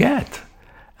there to get.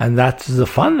 And that's the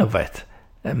fun of it.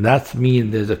 And that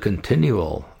means there's a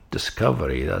continual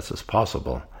discovery that is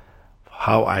possible.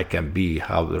 How I can be,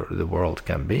 how the world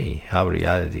can be, how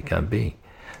reality can be.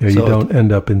 Yeah, you don't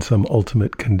end up in some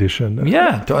ultimate condition.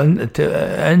 Yeah, to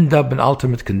end up in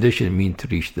ultimate condition means to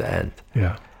reach the end.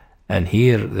 Yeah. And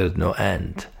here there's no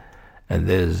end. And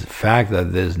there's the fact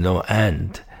that there's no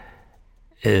end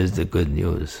is the good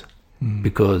news.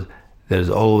 Because there's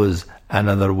always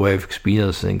another way of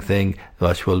experiencing thing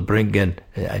which will bring in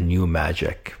a new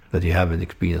magic that you haven't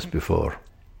experienced before.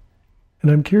 And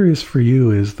I'm curious for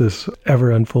you, is this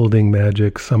ever-unfolding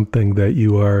magic something that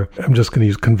you are, I'm just going to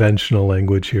use conventional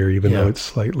language here, even though it's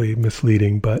slightly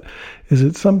misleading, but is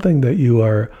it something that you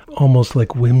are almost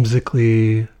like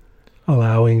whimsically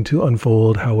allowing to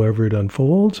unfold however it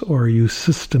unfolds, or are you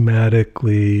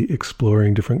systematically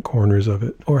exploring different corners of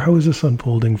it? Or how is this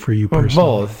unfolding for you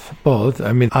personally? Both.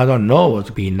 I mean, I don't know what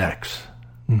to be next,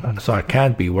 so I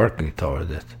can't be working toward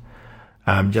it.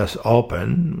 I'm just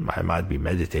open. I might be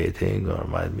meditating or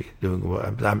might be doing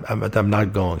work, but I'm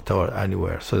not going toward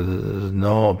anywhere. So there's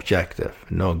no objective,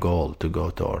 no goal to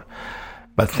go toward.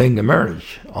 But things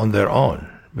emerge on their own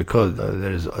because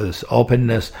there's this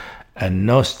openness and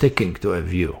no sticking to a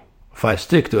view. If I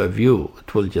stick to a view,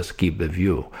 it will just keep the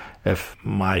view. If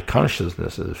my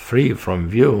consciousness is free from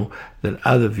view, then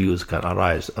other views can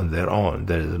arise on their own.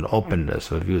 There is an openness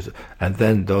of views. And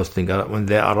then those things, when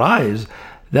they arise,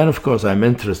 then, of course, I'm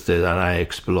interested and I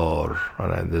explore.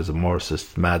 And there's a more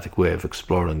systematic way of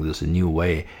exploring this new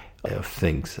way of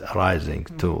things arising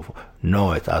to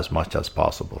know it as much as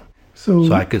possible.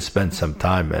 So I could spend some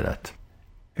time in it.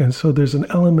 And so there's an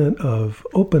element of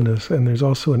openness and there's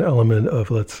also an element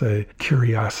of, let's say,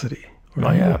 curiosity.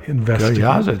 Investigation.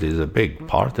 Curiosity is a big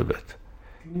part of it.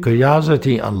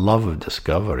 Curiosity and love of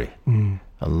discovery, and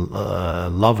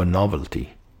love of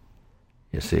novelty.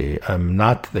 You see, I'm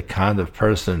not the kind of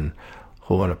person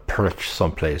who want to perch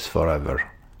someplace forever.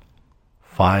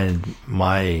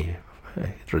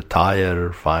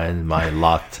 Retire, find my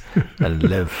lot, and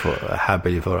live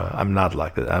happily for. I'm not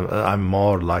like that. I'm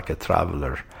more like a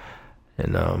traveler,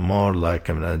 more like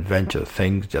an adventure.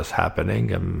 Things just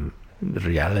happening, and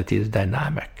reality is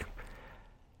dynamic.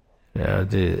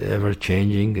 The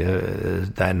ever-changing is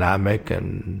dynamic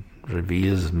and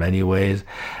reveals many ways,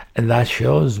 and that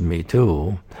shows me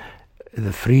too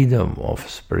the freedom of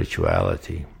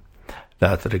spirituality.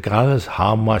 That regardless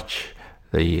how much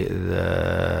the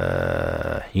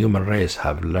human race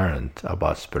have learned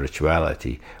about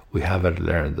spirituality, we haven't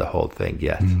learned the whole thing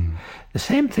yet. The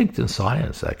same thing in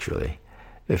science, actually.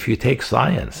 If you take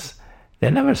science,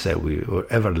 they never say we will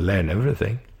ever learn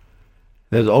everything.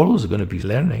 There's always going to be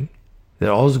learning.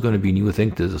 There's always going to be new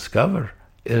things to discover.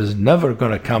 There's never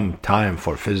going to come time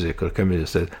for physics or chemistry to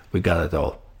say, we got it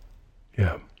all.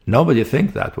 Yeah. Nobody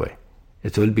thinks that way.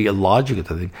 It will be illogical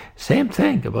to think. Same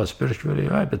thing about spirituality,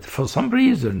 right? But for some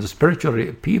reason, the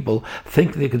spiritual people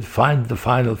think they could find the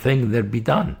final thing and they'd be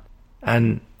done.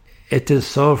 And it is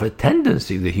sort of a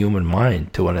tendency of the human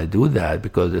mind to want to do that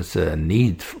because it's a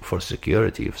need for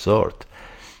security of sort,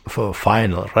 for a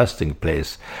final resting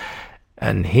place.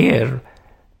 And here,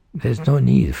 there's no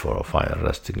need for a final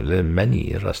resting. There are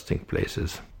many resting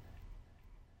places.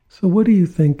 So what do you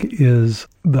think is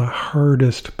the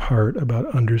hardest part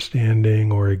about understanding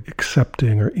or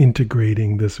accepting or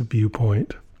integrating this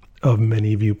viewpoint of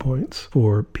many viewpoints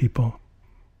for people?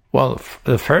 Well,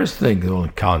 the first thing you'll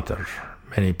encounter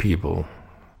many people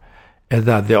is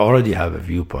that they already have a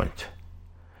viewpoint.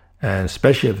 And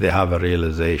especially if they have a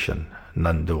realization,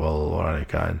 non-dual or any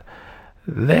kind,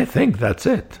 they think that's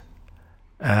it.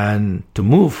 And to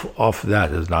move off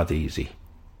that is not easy.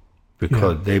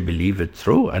 Because they believe it's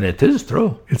true, and it is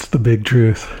true. It's the big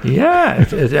truth. Yeah,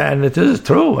 and it is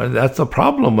true, and that's the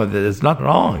problem with it. It's not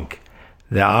wrong.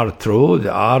 They are true. They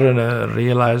are in a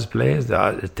realized place.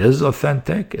 It is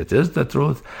authentic. It is the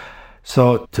truth.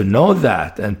 So to know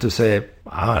that and to say,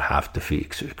 I don't have to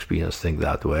experience things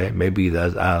that way. Maybe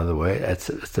that's out of the way.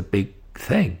 It's a big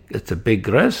thing. It's a big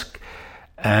risk,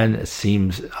 and it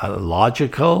seems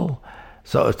logical.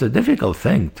 So it's a difficult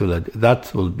thing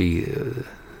that will be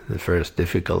the first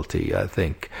difficulty, I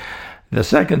think. The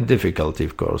second difficulty,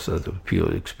 of course, that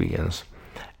people experience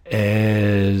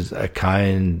is a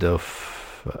kind of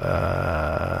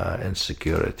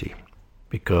insecurity,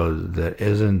 because there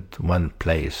isn't one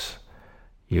place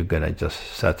you're going to just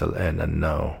settle in and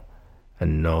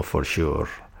know for sure,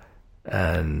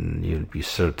 and you'll be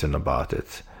certain about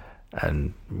it,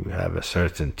 and you have a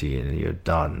certainty and you're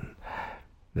done.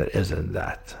 There isn't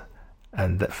that.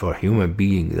 And that for human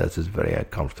beings, that is very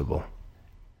uncomfortable.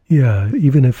 Yeah,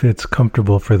 even if it's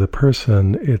comfortable for the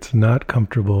person, it's not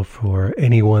comfortable for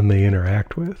anyone they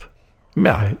interact with.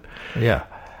 Yeah, right? Yeah.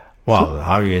 Well,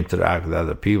 how you interact with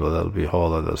other people, that'll be a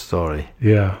whole other story.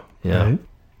 Yeah. Yeah. Right?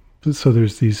 So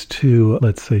there's these two,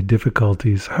 let's say,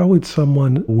 difficulties. How would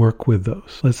someone work with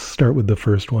those? Let's start with the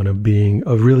first one of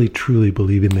really truly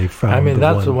believing they found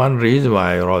that's one reason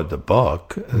why I wrote the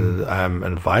book. I'm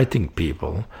inviting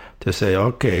people to say,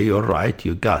 okay, you're right,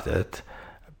 you got it,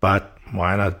 but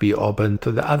why not be open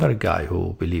to the other guy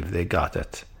who believes they got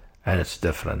it, and it's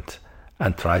different,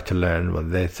 and try to learn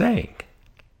what they're saying.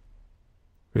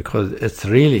 Because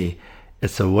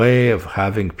it's a way of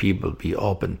having people be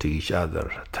open to each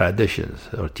other, traditions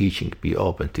or teaching be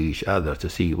open to each other to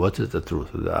see what is the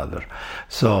truth of the other.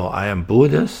 So I am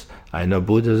Buddhist, I know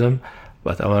Buddhism,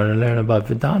 but I want to learn about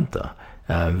Vedanta.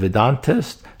 I'm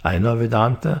Vedantist, I know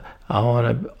Vedanta, I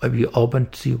want to be open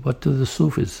to see what do the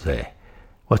Sufis say,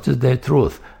 what is their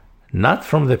truth. Not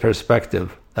from the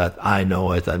perspective that I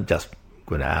know it, I'm just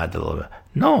going to add a little bit.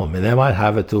 No, they might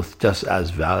have a truth just as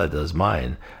valid as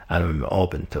mine, and I'm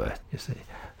open to it, you see.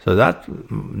 So that's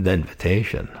the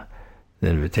invitation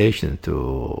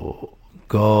to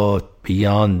go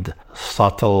beyond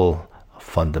subtle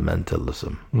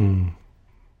fundamentalism.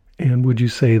 And would you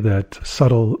say that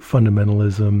subtle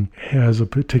fundamentalism has a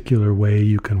particular way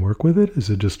you can work with it?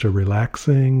 Is it just a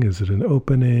relaxing? Is it an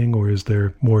opening? Or is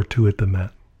there more to it than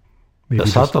that? The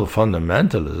subtle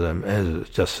fundamentalism is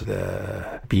just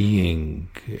being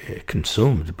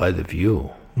consumed by the view,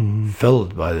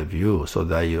 filled by the view, so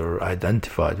that you're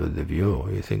identified with the view.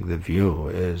 You think the view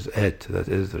is it, that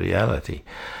is the reality.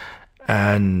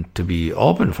 And to be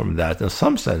open from that, in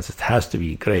some sense, it has to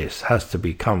be grace, has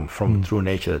to come from true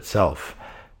nature itself,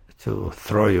 to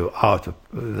throw you out of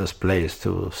this place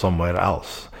to somewhere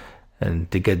else,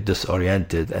 and to get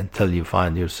disoriented until you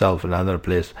find yourself in another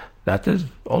place. That is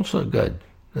also good.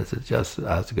 This is just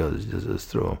as goes, this is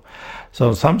true. So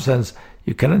in some sense,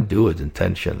 you cannot do it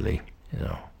intentionally,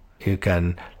 You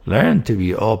can learn to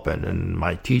be open. In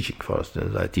my teaching, for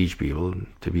instance, I teach people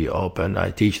to be open.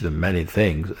 I teach them many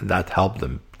things that help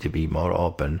them to be more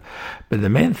open. But the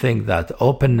main thing, that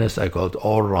openness, I call it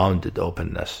all-rounded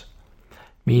openness.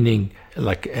 Meaning,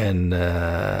 like an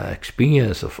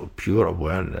experience of pure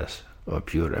awareness or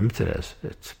pure emptiness,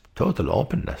 it's total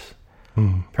openness.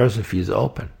 Person feels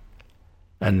open.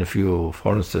 And if you,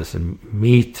 for instance,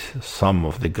 meet some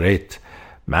of the great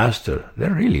masters, they're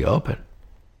really open.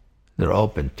 They're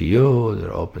open to you,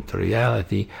 they're open to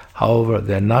reality. However,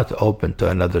 they're not open to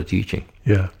another teaching.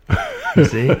 Yeah. You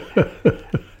see?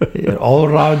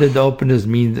 All-rounded openness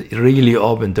means really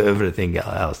open to everything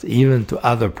else, even to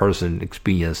other person's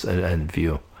experience and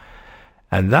view.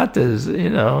 And that is,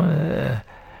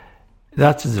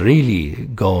 that is really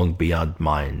going beyond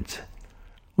mind.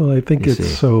 Well, I think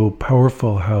it's so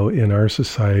powerful how in our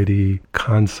society,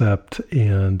 concept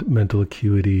and mental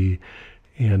acuity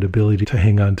and ability to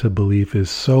hang on to belief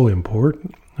is so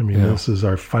important. I mean, this is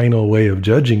our final way of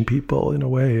judging people, in a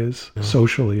way, is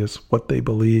socially, is what they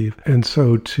believe. And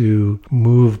so to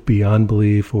move beyond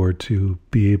belief, or to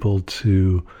be able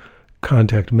to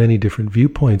contact many different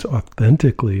viewpoints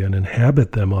authentically and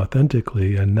inhabit them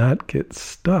authentically and not get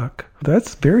stuck,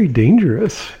 that's very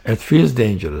dangerous. It feels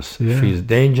dangerous. Yeah. It feels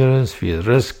dangerous, feels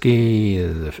risky.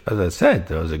 As I said,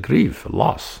 there was a grief, a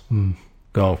loss,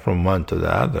 going from one to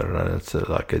the other. And it's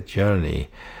like a journey,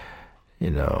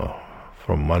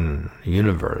 from one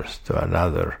universe to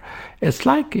another. It's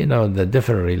like, the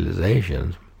different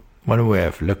realizations. One way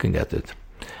of looking at it,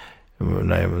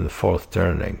 when I'm in the fourth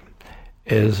turning,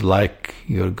 is like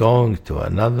you're going to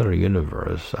another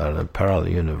universe, a parallel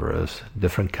universe,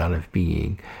 different kind of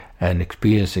being, and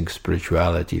experiencing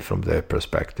spirituality from their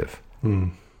perspective.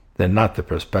 They're not the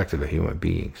perspective of human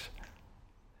beings.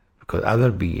 Because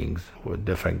other beings with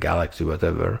different galaxies,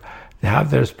 whatever, they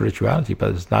have their spirituality,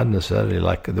 but it's not necessarily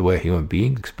like the way human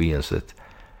beings experience it,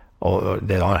 or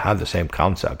they don't have the same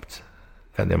concept,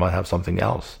 and they might have something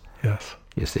else. Yes.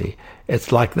 You see,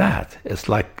 it's like that. It's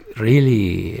like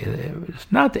really,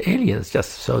 it's not aliens,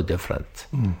 just so different.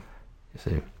 You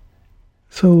see.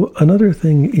 So another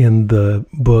thing in the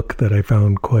book that I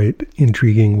found quite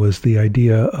intriguing was the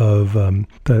idea of,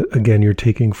 that again, you're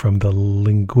taking from the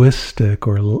linguistic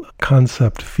or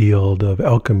concept field of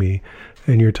alchemy,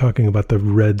 and you're talking about the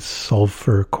red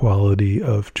sulfur quality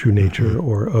of true nature,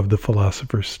 or of the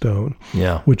Philosopher's Stone.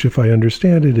 Yeah. Which, if I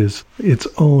understand it, is its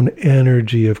own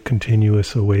energy of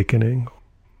continuous awakening.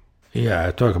 Yeah,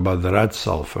 I talk about the red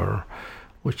sulfur,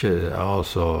 which is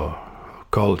also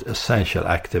called essential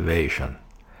activation.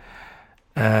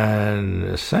 And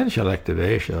essential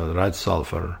activation of the red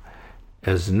sulfur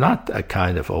is not a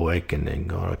kind of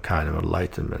awakening or a kind of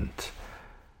enlightenment.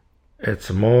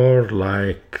 It's more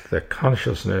like the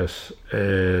consciousness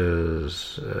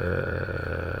is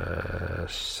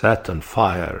set on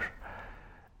fire,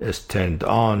 is turned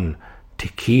on to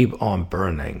keep on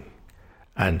burning.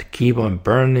 And keep on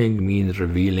burning means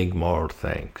revealing more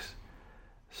things.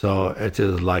 So it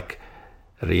is like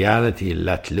reality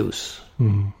let loose.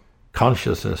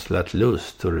 Consciousness let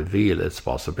loose to reveal its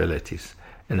possibilities.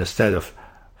 And instead of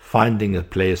finding a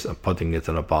place and putting it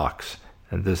in a box,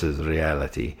 and this is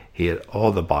reality, here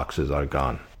all the boxes are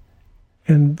gone.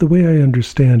 And the way I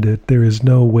understand it, there is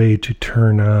no way to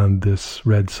turn on this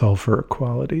red sulfur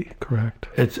quality, correct?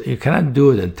 You cannot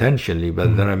do it intentionally,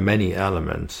 but there are many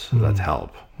elements that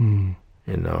help.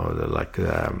 Like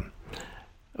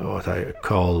what I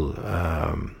call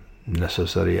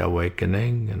necessary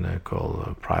awakening, and I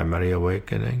call primary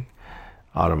awakening,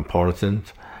 are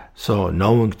important. So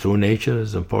knowing true nature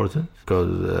is important, because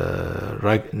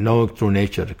knowing true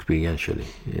nature experientially,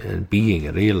 and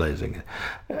realizing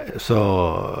it.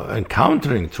 So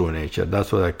encountering true nature,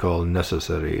 that's what I call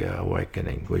necessary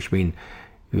awakening, which means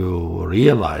you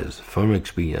realize from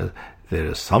experience there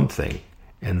is something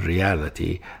in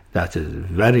reality that is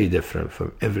very different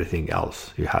from everything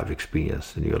else you have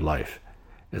experienced in your life.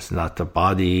 It's not the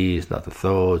body, it's not the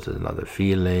thoughts, it's not the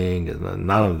feeling, it's not,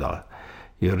 none of that.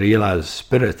 You realize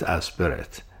spirit as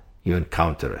spirit. You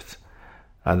encounter it.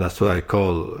 And that's what I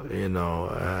call,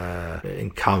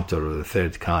 encounter of the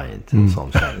third kind, in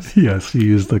some sense. Yes, you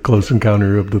use the close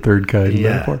encounter of the third kind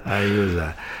metaphor. I use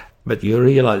that. But you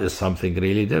realize it's something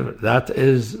really different. That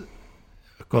is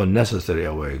called necessary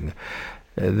awakening.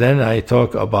 Then I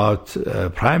talk about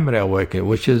primary awakening,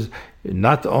 which is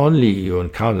not only you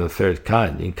encounter the third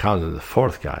kind, you encounter the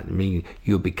fourth kind, meaning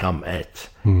you become it.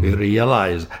 You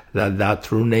realize that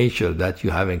true nature that you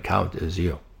have encountered is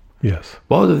you. Yes.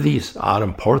 Both of these are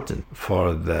important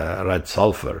for the red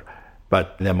sulfur,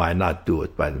 but they might not do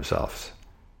it by themselves.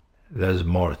 There's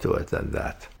more to it than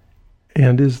that.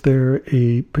 And is there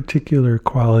a particular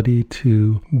quality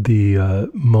to the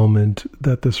moment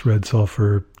that this red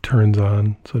sulfur turns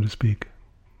on, so to speak?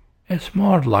 It's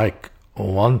more like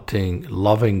wanting,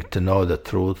 loving to know the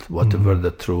truth, whatever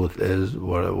the truth is,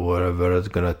 wherever it's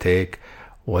going to take,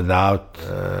 without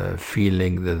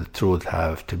feeling that the truth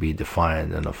have to be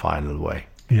defined in a final way.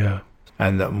 Yeah.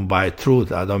 And by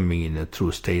truth, I don't mean a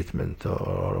true statement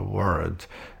or a word.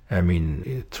 I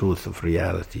mean truth of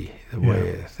reality, the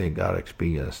way things are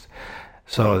experienced.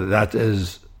 So that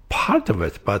is part of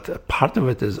it, but part of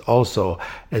it is also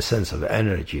a sense of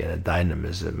energy and a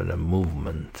dynamism and a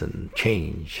movement and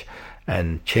change.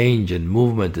 And change and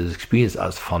movement is experienced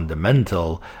as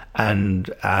fundamental and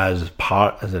as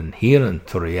inherent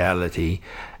to reality.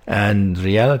 And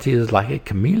reality is like a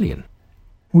chameleon.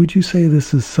 Would you say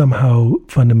this is somehow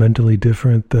fundamentally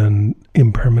different than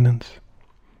impermanence?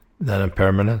 Than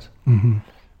impermanence? Mm-hmm.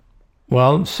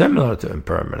 Well, similar to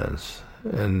impermanence,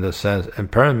 in the sense,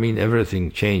 impermanent means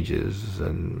everything changes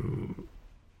and,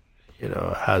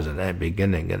 has a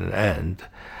beginning and an end.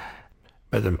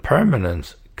 But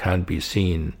impermanence can be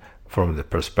seen from the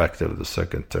perspective of the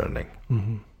second turning.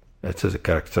 Mm-hmm. It is a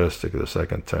characteristic of the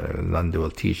second turning. In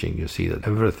non-dual teaching, you see that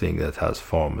everything that has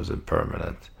form is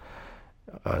impermanent.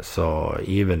 So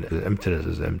even emptiness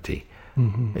is empty.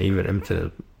 Mm-hmm. Even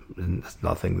emptiness, there's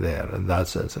nothing there. In that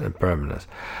sense, impermanence.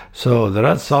 So the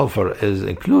red sulfur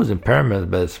includes impermanence,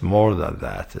 but it's more than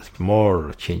that. It's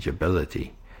more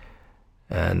changeability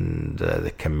and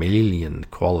the chameleon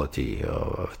quality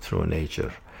of true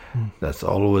nature. That's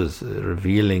always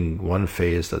revealing one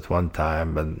face at one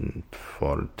time, and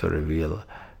to reveal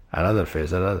another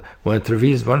face. When it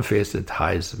reveals one face, it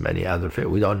hides many other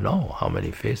faces. We don't know how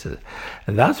many faces.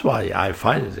 And that's why I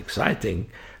find it exciting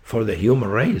for the human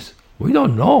race. We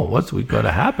don't know what's going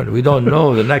to happen. We don't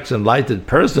know the next enlightened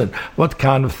person, what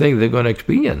kind of thing they're going to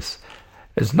experience.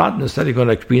 It's not necessarily going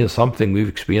to experience something we've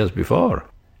experienced before.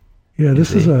 Yeah,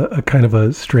 this is a kind of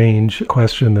a strange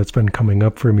question that's been coming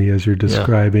up for me as you're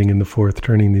describing in the fourth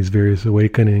turning these various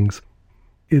awakenings.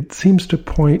 It seems to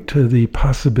point to the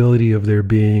possibility of there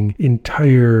being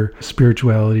entire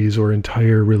spiritualities or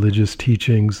entire religious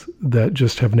teachings that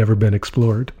just have never been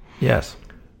explored. Yes,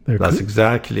 that's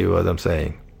exactly what I'm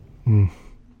saying.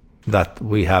 That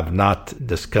we have not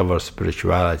discovered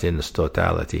spirituality in its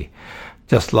totality.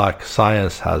 Just like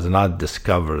science has not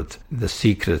discovered the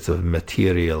secrets of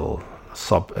material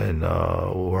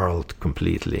world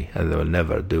completely, and they will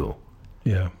never do.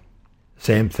 Yeah.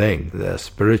 Same thing, the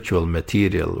spiritual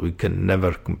material, we can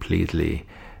never completely,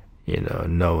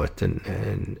 know it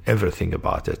and everything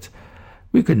about it.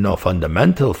 We could know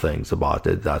fundamental things about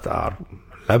it that are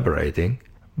liberating,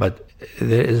 but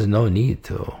there is no need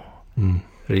to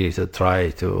really to try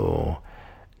to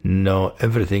know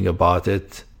everything about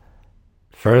it.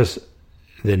 First,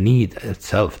 the need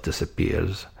itself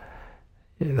disappears.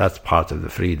 That's part of the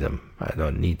freedom. I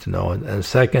don't need to know it. And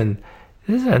second,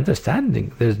 there's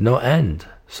understanding. There's no end.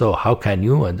 So how can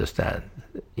you understand?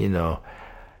 Know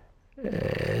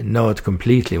it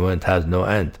completely when it has no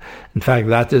end. In fact,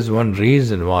 that is one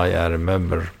reason why I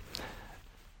remember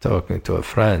talking to a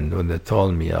friend when they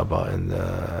told me about in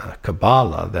the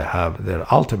Kabbalah, they have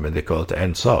their ultimate, they call it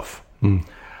Ein Sof.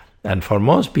 And for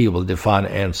most people, define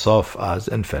Ein Sof as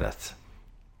infinite.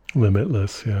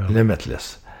 Limitless, yeah.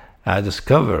 Limitless. I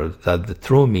discovered that the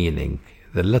true meaning,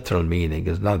 the literal meaning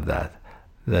is not that.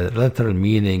 The literal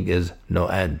meaning is no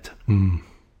end.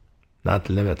 Not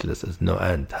limitless, it's no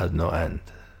end, has no end.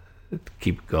 It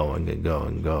keeps going and going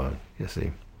and going, you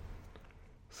see.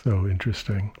 So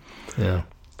interesting. Yeah.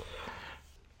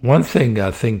 One thing I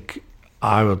think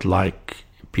I would like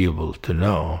people to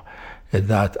know is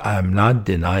that I'm not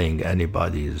denying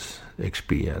anybody's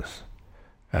experience.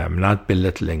 I'm not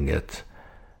belittling it,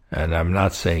 and I'm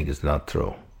not saying it's not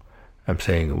true. I'm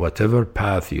saying whatever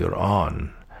path you're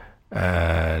on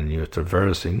and you're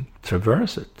traversing,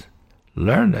 traverse it.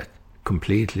 Learn it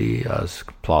completely as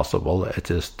possible.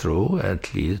 It is true, and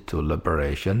it leads to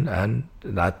liberation, and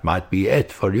that might be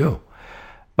it for you.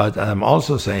 But I'm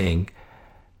also saying,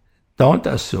 don't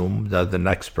assume that the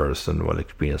next person will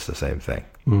experience the same thing.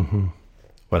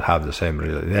 Will have the same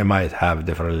realization. They might have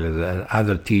different realization.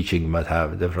 Other teaching might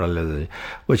have different realization,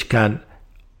 which can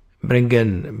bring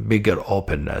in bigger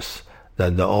openness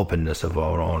than the openness of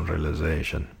our own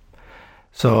realization.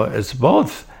 So it's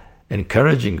both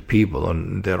encouraging people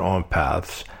on their own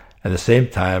paths, at the same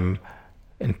time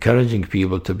encouraging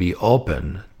people to be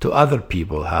open to other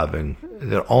people having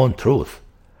their own truth.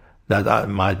 that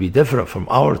might be different from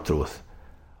our truth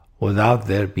without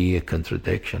there being a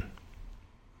contradiction.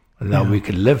 And now we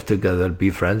can live together,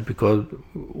 be friends, because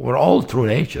we're all true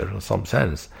nature in some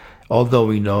sense, although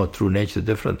we know true nature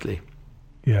differently.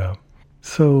 Yeah.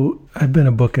 So I've been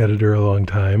a book editor a long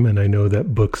time, and I know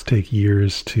that books take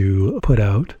years to put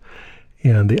out.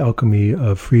 And The Alchemy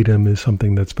of Freedom is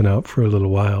something that's been out for a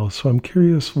little while. So I'm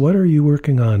curious, what are you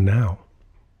working on now?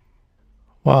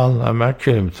 Well, I'm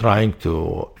actually trying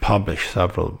to publish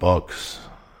several books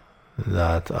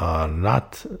that are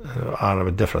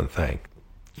a different thing.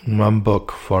 One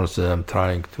book, for instance, I'm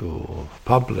trying to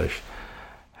publish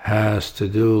has to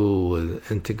do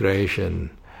with integration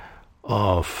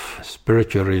of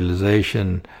spiritual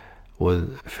realization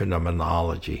with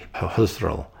phenomenology.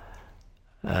 Husserl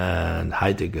and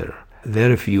Heidegger,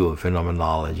 their view of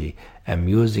phenomenology, and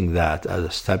using that as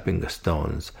a stepping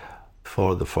stones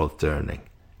for the fourth turning.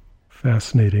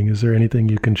 Fascinating. Is there anything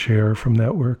you can share from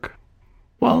that work?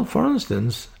 Well, for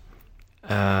instance,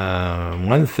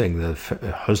 one thing that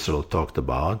Husserl talked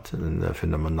about and the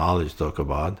phenomenologists talk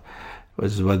about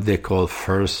was what they call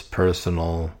first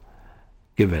personal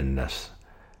givenness.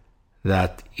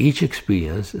 That each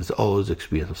experience is always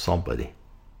experience of somebody.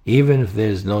 Even if there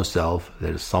is no self,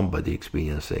 there is somebody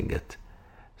experiencing it.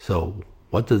 So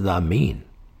what does that mean?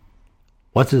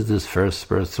 What is this first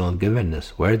personal givenness?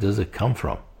 Where does it come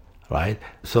from? Right?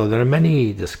 So there are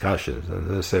many discussions, and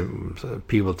there's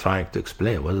people trying to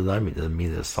explain, what does that mean? Does it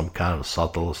mean there's some kind of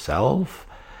subtle self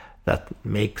that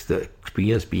makes the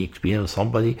experience be experience of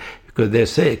somebody? Because they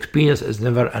say experience is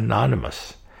never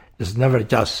anonymous. It's never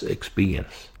just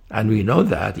experience. And we know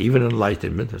that, even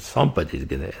enlightenment, somebody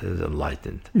is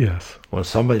enlightened. Yes. When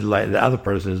somebody, the other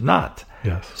person is not.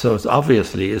 Yes. So it's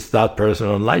that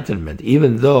personal enlightenment,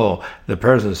 even though the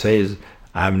person says,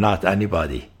 I'm not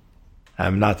anybody.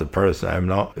 I'm not a person.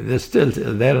 There's still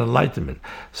their enlightenment.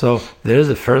 So there is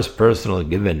a first personal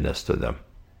givenness to them.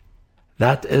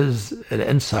 That is an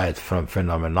insight from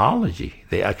phenomenology.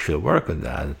 They actually work on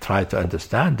that and try to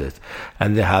understand it.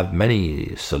 And they have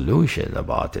many solutions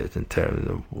about it in terms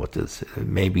of what is,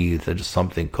 maybe there's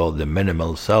something called the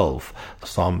minimal self.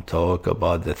 Some talk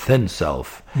about the thin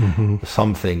self,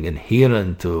 something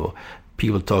inherent to,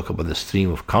 people talk about the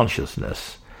stream of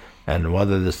consciousness, and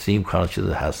whether the stream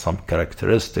consciousness has some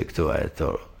characteristic to it,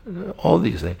 or all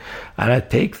these things. And I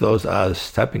take those as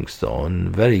stepping stone,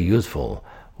 very useful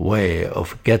way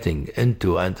of getting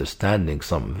into understanding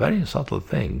some very subtle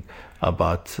thing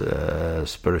about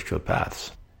spiritual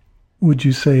paths. Would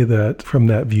you say that from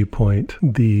that viewpoint,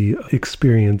 the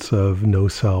experience of no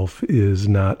self is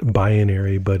not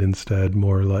binary, but instead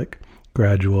more like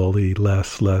gradually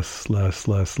less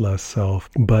self,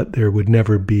 but there would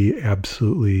never be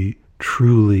absolutely,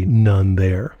 truly none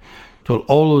there? It will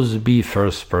always be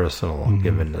first personal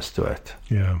givenness to it.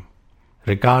 Yeah.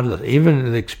 Regardless, even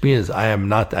in the experience, I am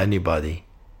not anybody.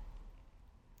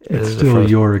 It's still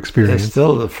your experience. It's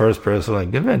still the first personal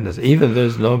givenness, even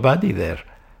there's nobody there.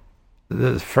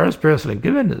 The first personal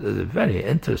givenness is a very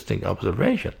interesting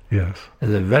observation. Yes.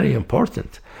 It's very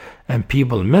important. And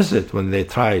people miss it when they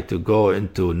try to go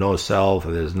into no self,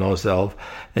 there's no self.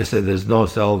 They say there's no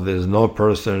self, there's no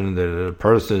person, the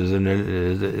person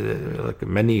is like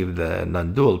many of the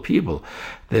non-dual people.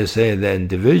 They say the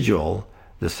individual,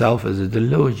 the self is a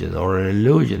delusion or an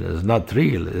illusion, is not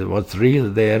real. What's real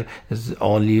there is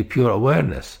only pure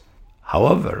awareness.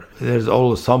 However, there's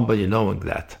always somebody knowing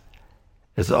that.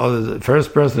 It's always the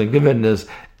first person givenness,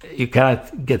 you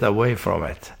cannot get away from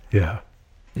it. Yeah.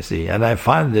 You see, and I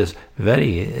find this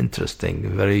very interesting,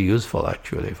 very useful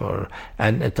actually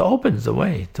and it opens the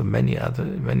way to many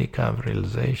kind of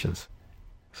realizations.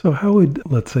 So how would,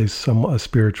 let's say, a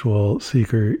spiritual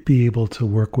seeker be able to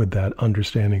work with that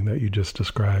understanding that you just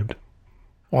described?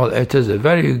 Well, it is a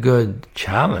very good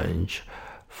challenge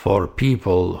for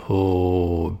people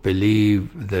who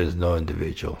believe there's no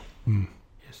individual. You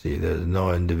see, there's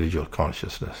no individual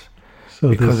consciousness.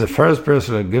 Because the first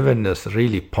personal givenness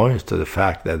really points to the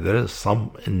fact that there is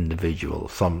some individual,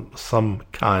 some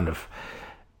kind of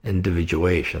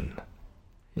individuation.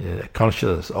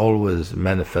 Consciousness always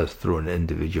manifests through an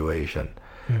individuation,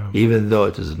 even though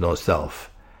it is no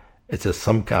self. It is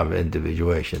some kind of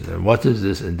individuation. And what is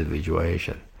this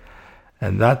individuation?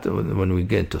 And that, when we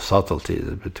get into subtleties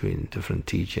between different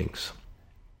teachings.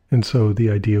 And so the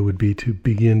idea would be to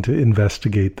begin to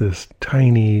investigate this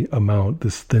tiny amount,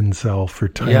 this thin self or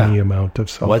tiny amount of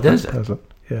self. What is it? Present.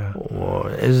 Yeah. Or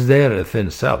is there a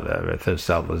thin self? A thin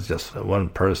self is just one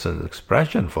person's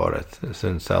expression for it. A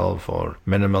thin self or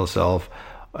minimal self.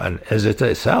 And is it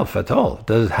a self at all?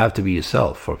 Does it have to be a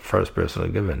self for first personal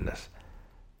givenness?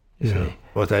 See?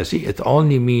 What I see, it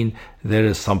only means there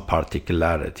is some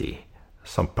particularity,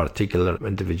 some particular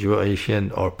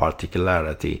individuation or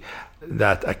particularity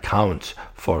that accounts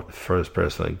for first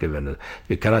person givenness.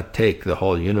 You cannot take the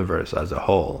whole universe as a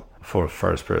whole for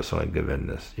first person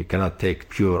givenness. You cannot take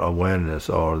pure awareness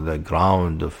or the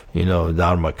ground of,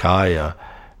 Dharmakaya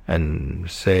and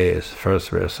say it's first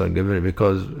person givenness,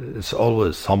 because it's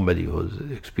always somebody who's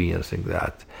experiencing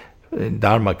that.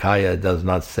 Dharmakaya does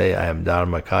not say I am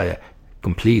Dharmakaya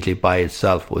completely by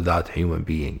itself without human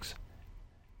beings.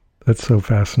 That's so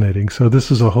fascinating. So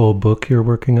this is a whole book you're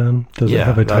working on? Does it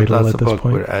have a title at this point? That's a book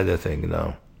we're editing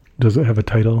now. Does it have a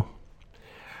title?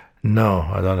 No,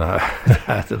 I don't have a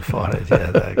title for it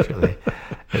yet, actually.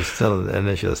 It's still in the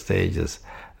initial stages.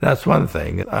 That's one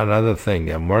thing. Another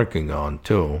thing I'm working on,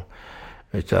 too,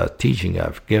 which a teaching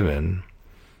I've given,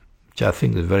 which I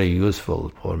think is very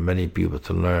useful for many people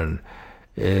to learn,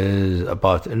 is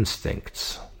about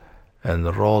instincts and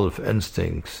the role of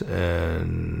instincts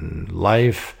in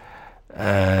life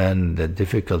and the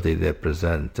difficulty they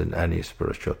present in any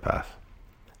spiritual path.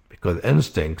 Because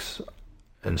instinctual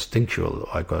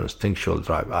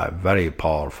drive are very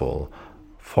powerful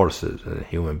forces in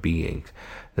human beings.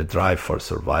 The drive for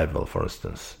survival, for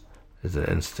instance, is an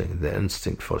instinct. The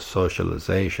instinct for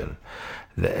socialization,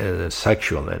 the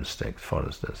sexual instinct, for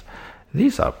instance.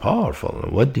 These are powerful.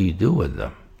 What do you do with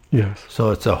them? Yes.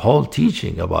 So it's a whole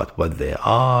teaching about what they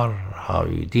are, how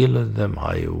you deal with them,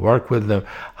 how you work with them,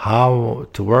 how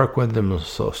to work with them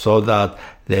so that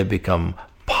they become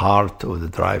part of the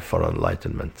drive for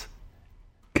enlightenment.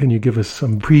 Can you give us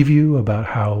some preview about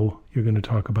how you're going to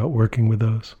talk about working with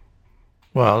those?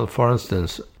 Well, for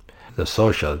instance, the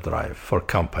social drive for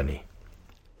company,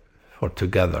 for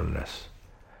togetherness.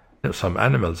 Some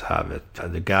animals have it.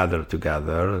 They gather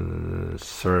together and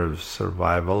serve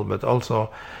survival, but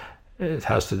also it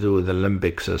has to do with the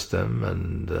limbic system,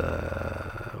 and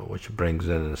which brings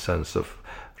in a sense of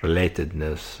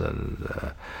relatedness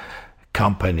and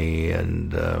company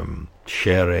and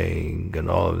sharing and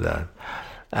all of that.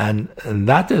 And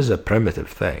that is a primitive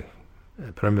thing.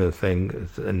 A primitive thing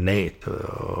is innate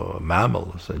to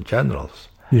mammals in general.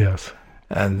 Yes.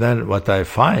 And then what I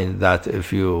find that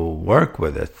if you work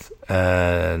with it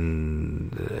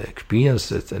and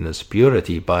experience it in its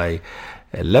purity by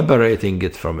liberating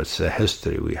it from its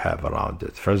history we have around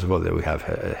it. First of all, we have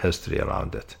a history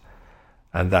around it.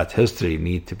 And that history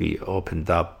needs to be opened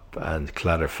up and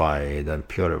clarified and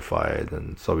purified,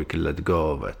 and so we can let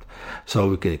go of it. So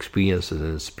we can experience it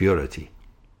in its purity.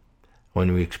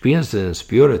 When we experience it in its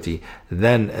purity,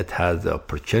 then it has the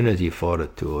opportunity for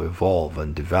it to evolve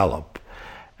and develop.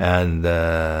 And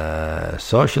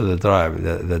social drive,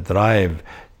 the drive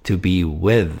to be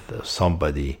with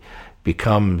somebody,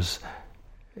 becomes,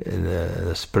 in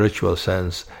a spiritual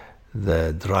sense,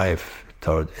 the drive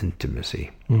toward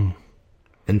intimacy.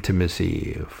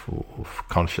 Intimacy of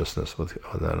consciousness with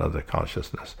another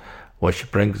consciousness,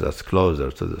 which brings us closer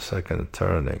to the second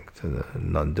turning, to the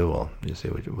non-dual, you see,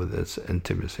 with its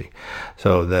intimacy.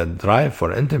 So the drive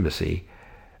for intimacy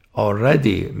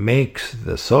already makes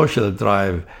the social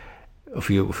drive, if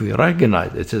you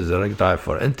recognize it is a drive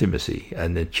for intimacy,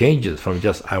 and it changes from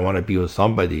just I want to be with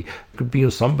somebody, it could be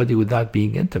with somebody without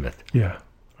being intimate. Yeah.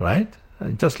 Right?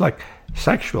 Just like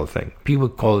sexual thing. People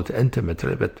call it intimate,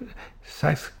 but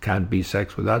sex can't be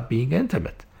sex without being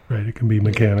intimate. Right, it can be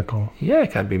mechanical. Yeah,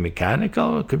 it can be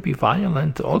mechanical, it could be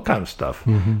violent, all kinds of stuff,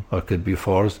 or it could be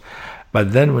forced.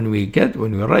 But then when we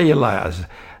realize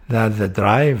that the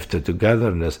drive to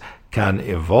togetherness can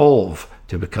evolve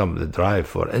to become the drive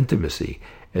for intimacy,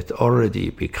 it already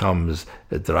becomes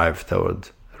a drive toward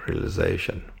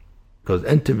realization. Because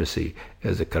intimacy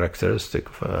is a characteristic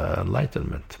of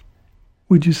enlightenment.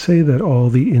 Would you say that all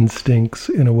the instincts,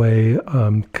 in a way,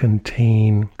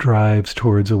 contain drives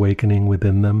towards awakening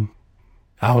within them?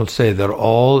 I would say they're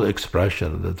all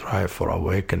expression of the drive for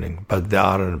awakening, but they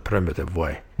are in a primitive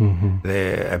way.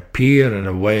 They appear in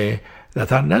a way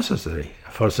that are necessary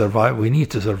for survival. We need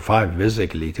to survive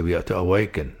physically to be able to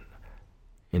awaken.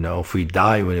 If we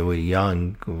die when we're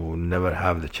young, we'll never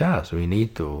have the chance. We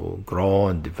need to grow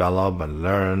and develop and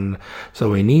learn.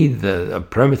 So we need a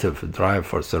primitive drive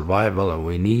for survival, and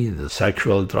we need the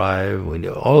sexual drive. We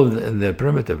need all in their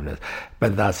primitiveness.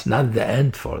 But that's not the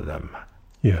end for them.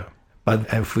 Yeah.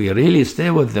 But if we really stay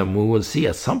with them, we will see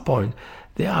at some point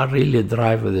they are really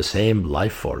drive with the same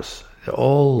life force. They're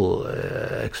all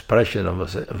expression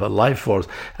of a life force.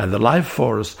 And the life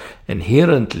force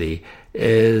inherently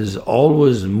is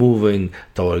always moving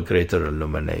toward greater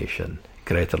illumination,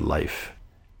 greater life.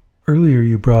 Earlier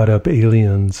you brought up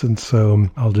aliens, and so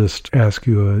I'll just ask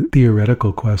you a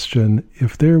theoretical question.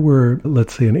 If there were,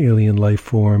 let's say, an alien life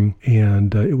form,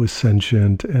 and it was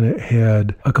sentient, and it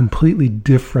had a completely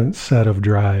different set of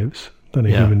drives than a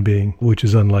human being, which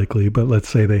is unlikely, but let's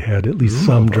say they had at least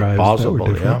some drives that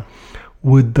were different.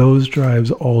 Would those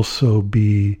drives also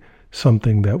be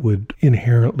something that would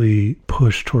inherently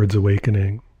push towards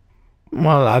awakening?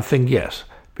 Well, I think yes.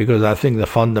 Because I think the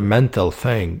fundamental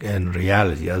thing in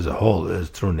reality as a whole is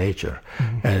true nature.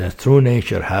 Mm-hmm. And true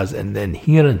nature has an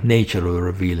inherent nature of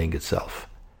revealing itself.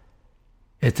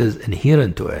 It is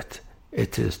inherent to it.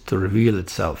 It is to reveal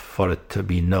itself, for it to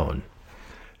be known,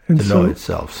 to know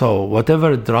itself. So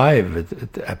whatever drive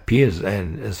it appears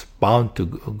in is bound to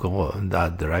go in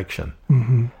that direction.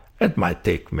 Mm-hmm. It might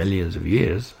take millions of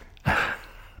years,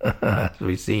 as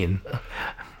we've seen.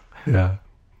 Yeah.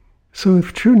 So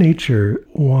if true nature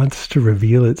wants to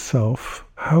reveal itself,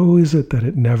 how is it that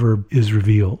it never is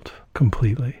revealed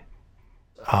completely?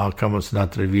 How come it's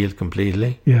not revealed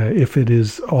completely? Yeah, if it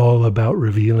is all about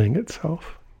revealing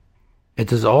itself.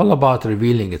 It is all about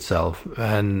revealing itself,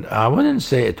 and I wouldn't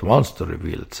say it wants to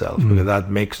reveal itself, because that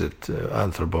makes it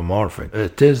anthropomorphic.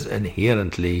 It is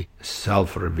inherently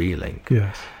self-revealing.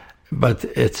 Yes. But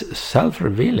it's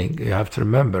self-revealing, you have to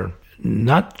remember,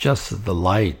 not just the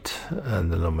light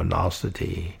and the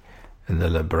luminosity and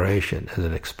the liberation is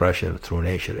an expression of true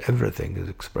nature. Everything is an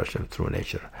expression of true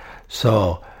nature.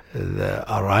 So the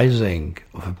arising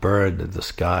of a bird in the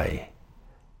sky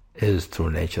is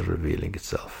true nature revealing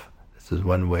itself. This is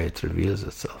one way it reveals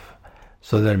itself.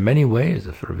 So there are many ways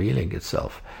of revealing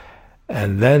itself.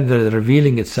 And then the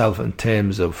revealing itself in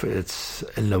terms of its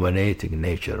illuminating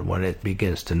nature when it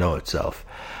begins to know itself.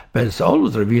 But it's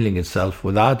always revealing itself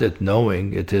without it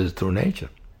knowing it is true nature.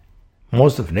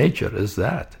 Most of nature is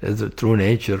that. It's a true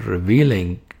nature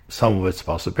revealing some of its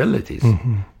possibilities,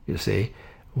 you see,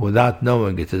 without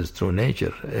knowing it is true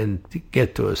nature, and to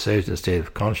get to a certain state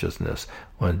of consciousness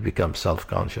when it becomes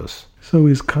self-conscious. So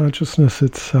is consciousness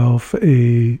itself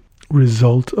a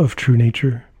result of true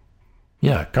nature?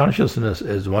 Yeah, consciousness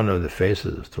is one of the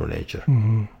faces of true nature.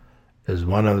 Mm-hmm. Is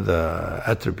one of the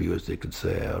attributes, you could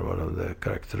say, or one of the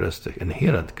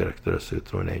inherent characteristics of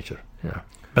true nature. Yeah,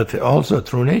 but also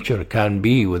true nature can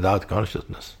be without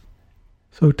consciousness.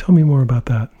 So tell me more about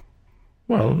that.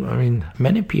 Well, I mean,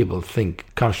 many people think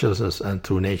consciousness and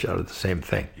true nature are the same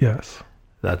thing. Yes.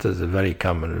 That is a very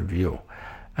common view.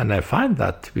 And I find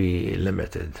that to be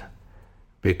limited,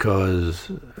 because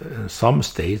in some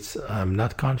states I'm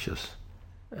not conscious.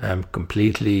 I'm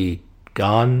completely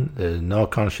gone. There's no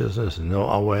consciousness, no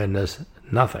awareness,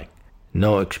 nothing,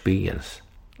 no experience,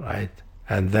 right?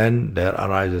 And then there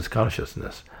arises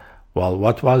consciousness. Well,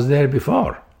 what was there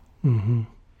before? Mm-hmm.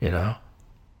 You know,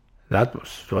 that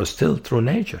was still true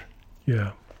nature.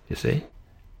 Yeah. You see?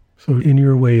 So in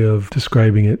your way of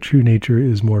describing it, true nature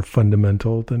is more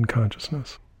fundamental than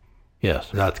consciousness. Yes,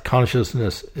 that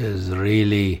consciousness is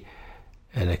really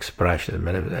an expression.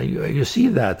 You see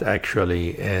that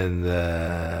actually in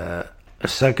the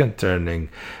second turning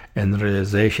in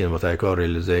realization, what I call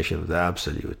realization of the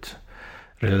absolute.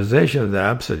 Realization of the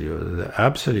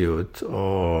absolute,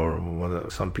 or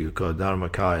what some people call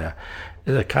Dharmakaya,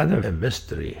 is a kind of a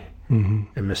mystery,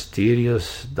 a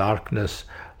mysterious darkness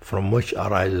from which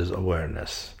arises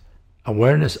awareness.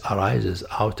 Awareness arises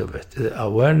out of it.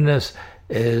 Awareness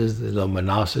is the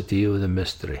luminosity of the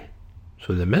mystery.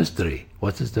 So the mystery,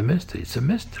 what is the mystery? It's a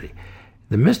mystery.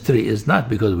 The mystery is not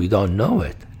because we don't know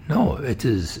it. No,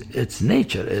 its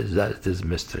nature is that it is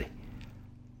mystery.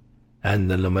 And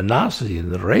the luminosity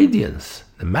and the radiance,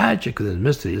 the magic of the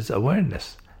mystery is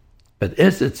awareness. But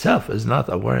it itself is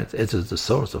not awareness. It is the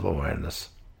source of awareness.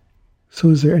 So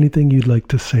is there anything you'd like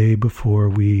to say before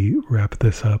we wrap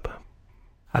this up?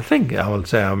 I think I will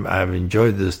say I've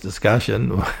enjoyed this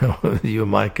discussion with you,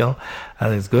 Michael. I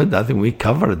think it's good. I think we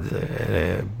covered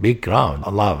a big ground,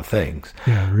 a lot of things.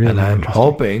 Yeah, really. And I'm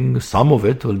hoping some of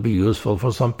it will be useful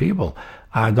for some people.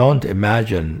 I don't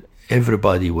imagine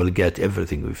everybody will get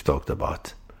everything we've talked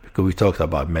about, because we talked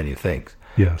about many things.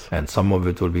 Yes. And some of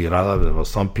it will be relevant for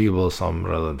some people, some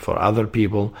relevant for other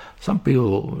people. Some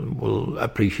people will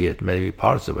appreciate maybe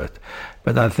parts of it.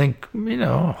 But I think,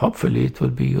 hopefully it will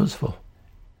be useful.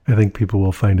 I think people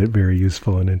will find it very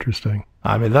useful and interesting.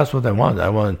 I mean, that's what I want. I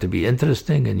want it to be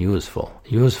interesting and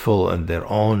useful in their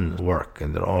own work,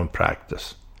 in their own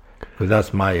practice. Because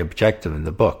that's my objective in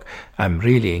the book. I'm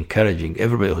really encouraging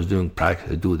everybody who's doing practice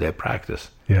to do their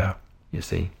practice. Yeah. You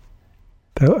see?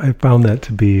 I found that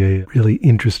to be a really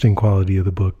interesting quality of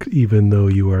the book, even though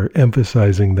you are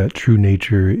emphasizing that true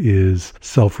nature is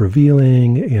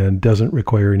self-revealing and doesn't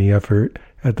require any effort.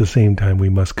 At the same time, we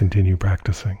must continue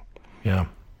practicing. Yeah.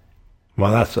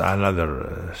 Well, that's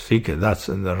another secret. That's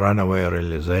in the Runaway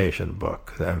Realization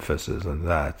book, the emphasis on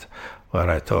that, where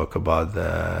I talk about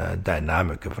the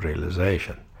dynamic of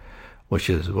realization, which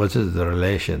is what is the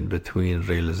relation between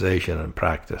realization and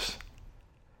practice.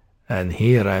 And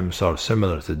here I'm sort of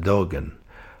similar to Dogen,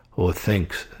 who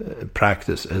thinks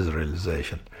practice is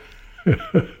realization.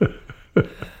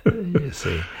 You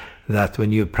see, that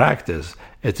when you practice,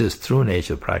 it is true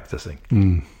nature practicing.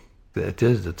 It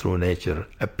is the true nature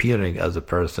appearing as a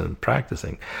person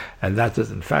practicing. And that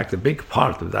is, in fact, a big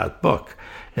part of that book,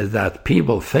 is that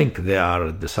people think they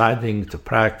are deciding to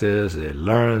practice, they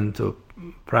learn to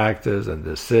practice, and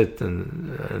they sit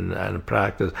and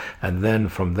practice, and then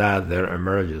from that there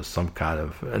emerges some kind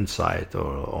of insight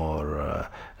or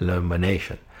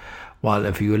illumination. While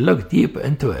if you look deep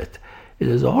into it, it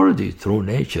is already true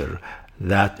nature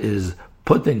that is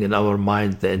putting in our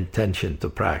mind the intention to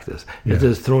practice. Yeah. It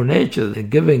is through nature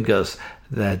giving us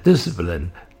the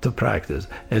discipline to practice.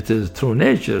 It is through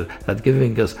nature that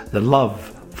giving us the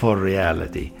love for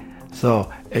reality.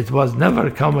 So it was never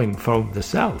coming from the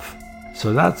self.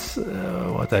 So that's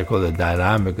what I call the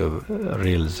dynamic of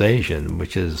realization,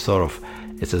 which is sort of,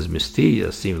 it's as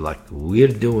mysterious, seems like we're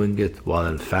doing it, while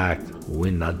in fact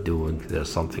we're not doing it.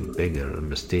 There's something bigger and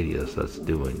mysterious that's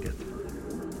doing it.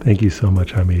 Thank you so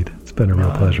much, Hamid. It's been a real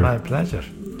pleasure. My pleasure.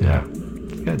 Yeah.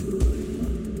 Good.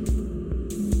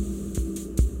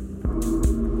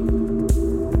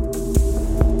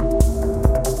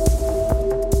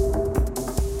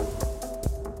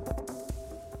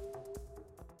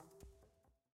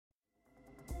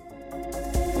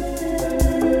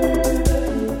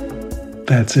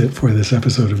 That's it for this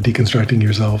episode of Deconstructing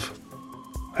Yourself.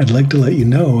 I'd like to let you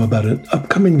know about an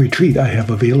upcoming retreat I have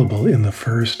available in the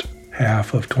first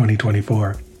half of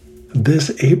 2024.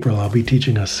 This April, I'll be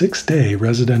teaching a 6-day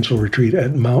residential retreat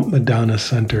at Mount Madonna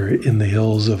Center in the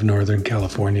hills of Northern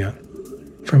California.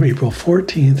 From April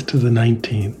 14th to the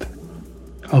 19th,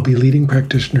 I'll be leading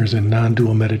practitioners in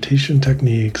non-dual meditation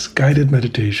techniques, guided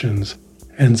meditations,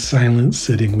 and silent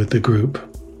sitting with the group.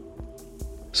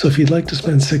 So if you'd like to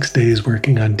spend 6 days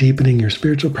working on deepening your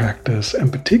spiritual practice, and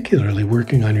particularly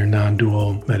working on your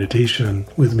non-dual meditation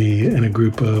with me and a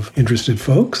group of interested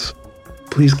folks,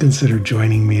 please consider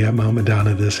joining me at Mount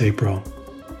Madonna this April.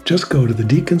 Just go to the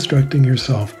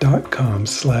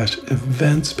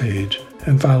deconstructingyourself.com/events page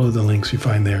and follow the links you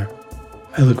find there.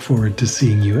 I look forward to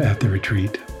seeing you at the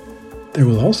retreat. There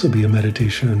will also be a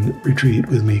meditation retreat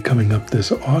with me coming up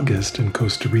this August in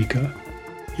Costa Rica.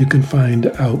 You can find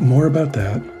out more about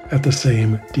that at the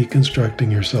same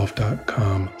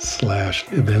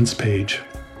deconstructingyourself.com/events page.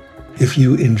 If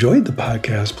you enjoyed the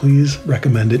podcast, please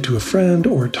recommend it to a friend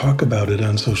or talk about it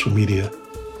on social media.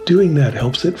 Doing that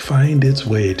helps it find its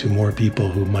way to more people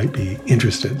who might be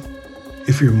interested.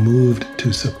 If you're moved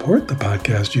to support the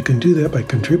podcast, you can do that by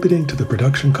contributing to the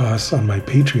production costs on my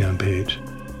Patreon page.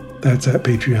 That's at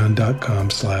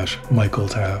patreon.com/Michael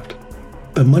Taft.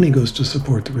 The money goes to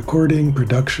support the recording,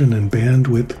 production, and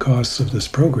bandwidth costs of this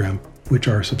program, which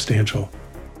are substantial.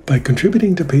 By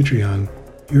contributing to Patreon,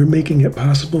 you're making it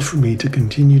possible for me to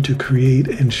continue to create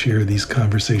and share these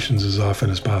conversations as often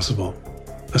as possible.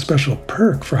 A special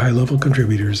perk for high-level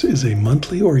contributors is a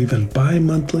monthly or even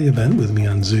bi-monthly event with me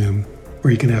on Zoom,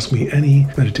 where you can ask me any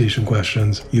meditation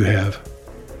questions you have.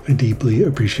 I deeply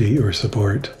appreciate your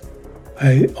support.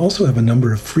 I also have a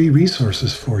number of free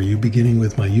resources for you, beginning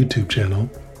with my YouTube channel.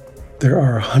 There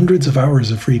are hundreds of hours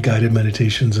of free guided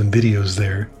meditations and videos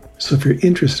there, so if you're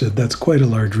interested, that's quite a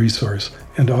large resource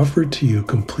and offered to you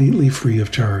completely free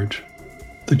of charge.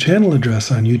 The channel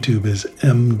address on YouTube is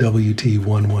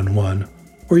MWT111,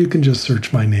 or you can just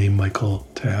search my name, Michael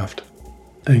Taft.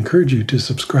 I encourage you to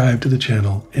subscribe to the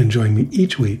channel and join me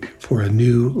each week for a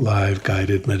new live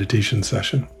guided meditation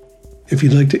session. If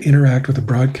you'd like to interact with a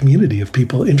broad community of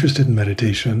people interested in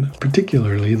meditation,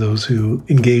 particularly those who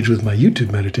engage with my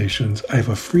YouTube meditations, I have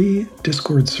a free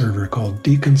Discord server called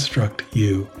Deconstruct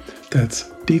U.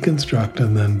 That's Deconstruct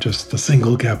and then just the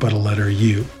single capital letter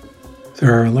U.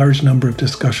 There are a large number of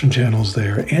discussion channels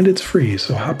there, and it's free,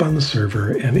 so hop on the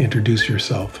server and introduce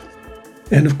yourself.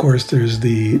 And of course, there's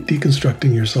the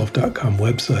deconstructingyourself.com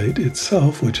website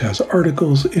itself, which has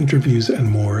articles, interviews,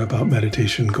 and more about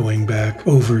meditation going back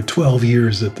over 12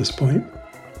 years at this point.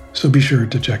 So be sure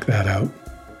to check that out.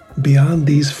 Beyond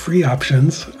these free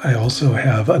options, I also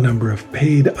have a number of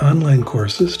paid online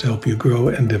courses to help you grow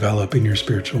and develop in your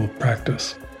spiritual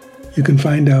practice. You can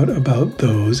find out about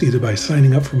those either by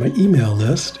signing up for my email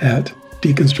list at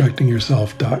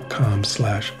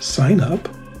deconstructingyourself.com/sign up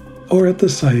or at the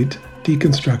site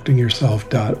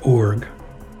deconstructingyourself.org.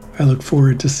 I look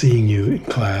forward to seeing you in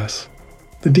class.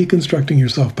 The Deconstructing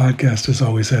Yourself podcast has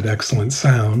always had excellent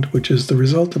sound, which is the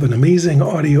result of an amazing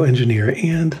audio engineer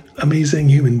and amazing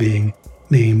human being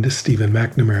named Stephen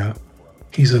McNamara.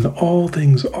 He's an all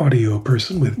things audio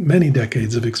person with many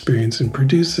decades of experience in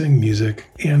producing music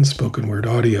and spoken word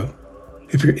audio.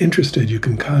 If you're interested, you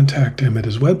can contact him at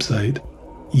his website,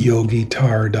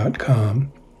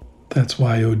 yogitar.com. That's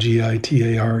yogitar.com.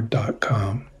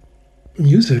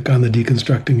 Music on the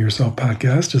Deconstructing Yourself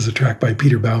podcast is a track by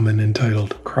Peter Baumann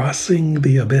entitled Crossing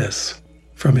the Abyss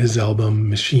from his album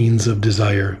Machines of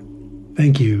Desire.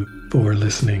 Thank you for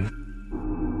listening.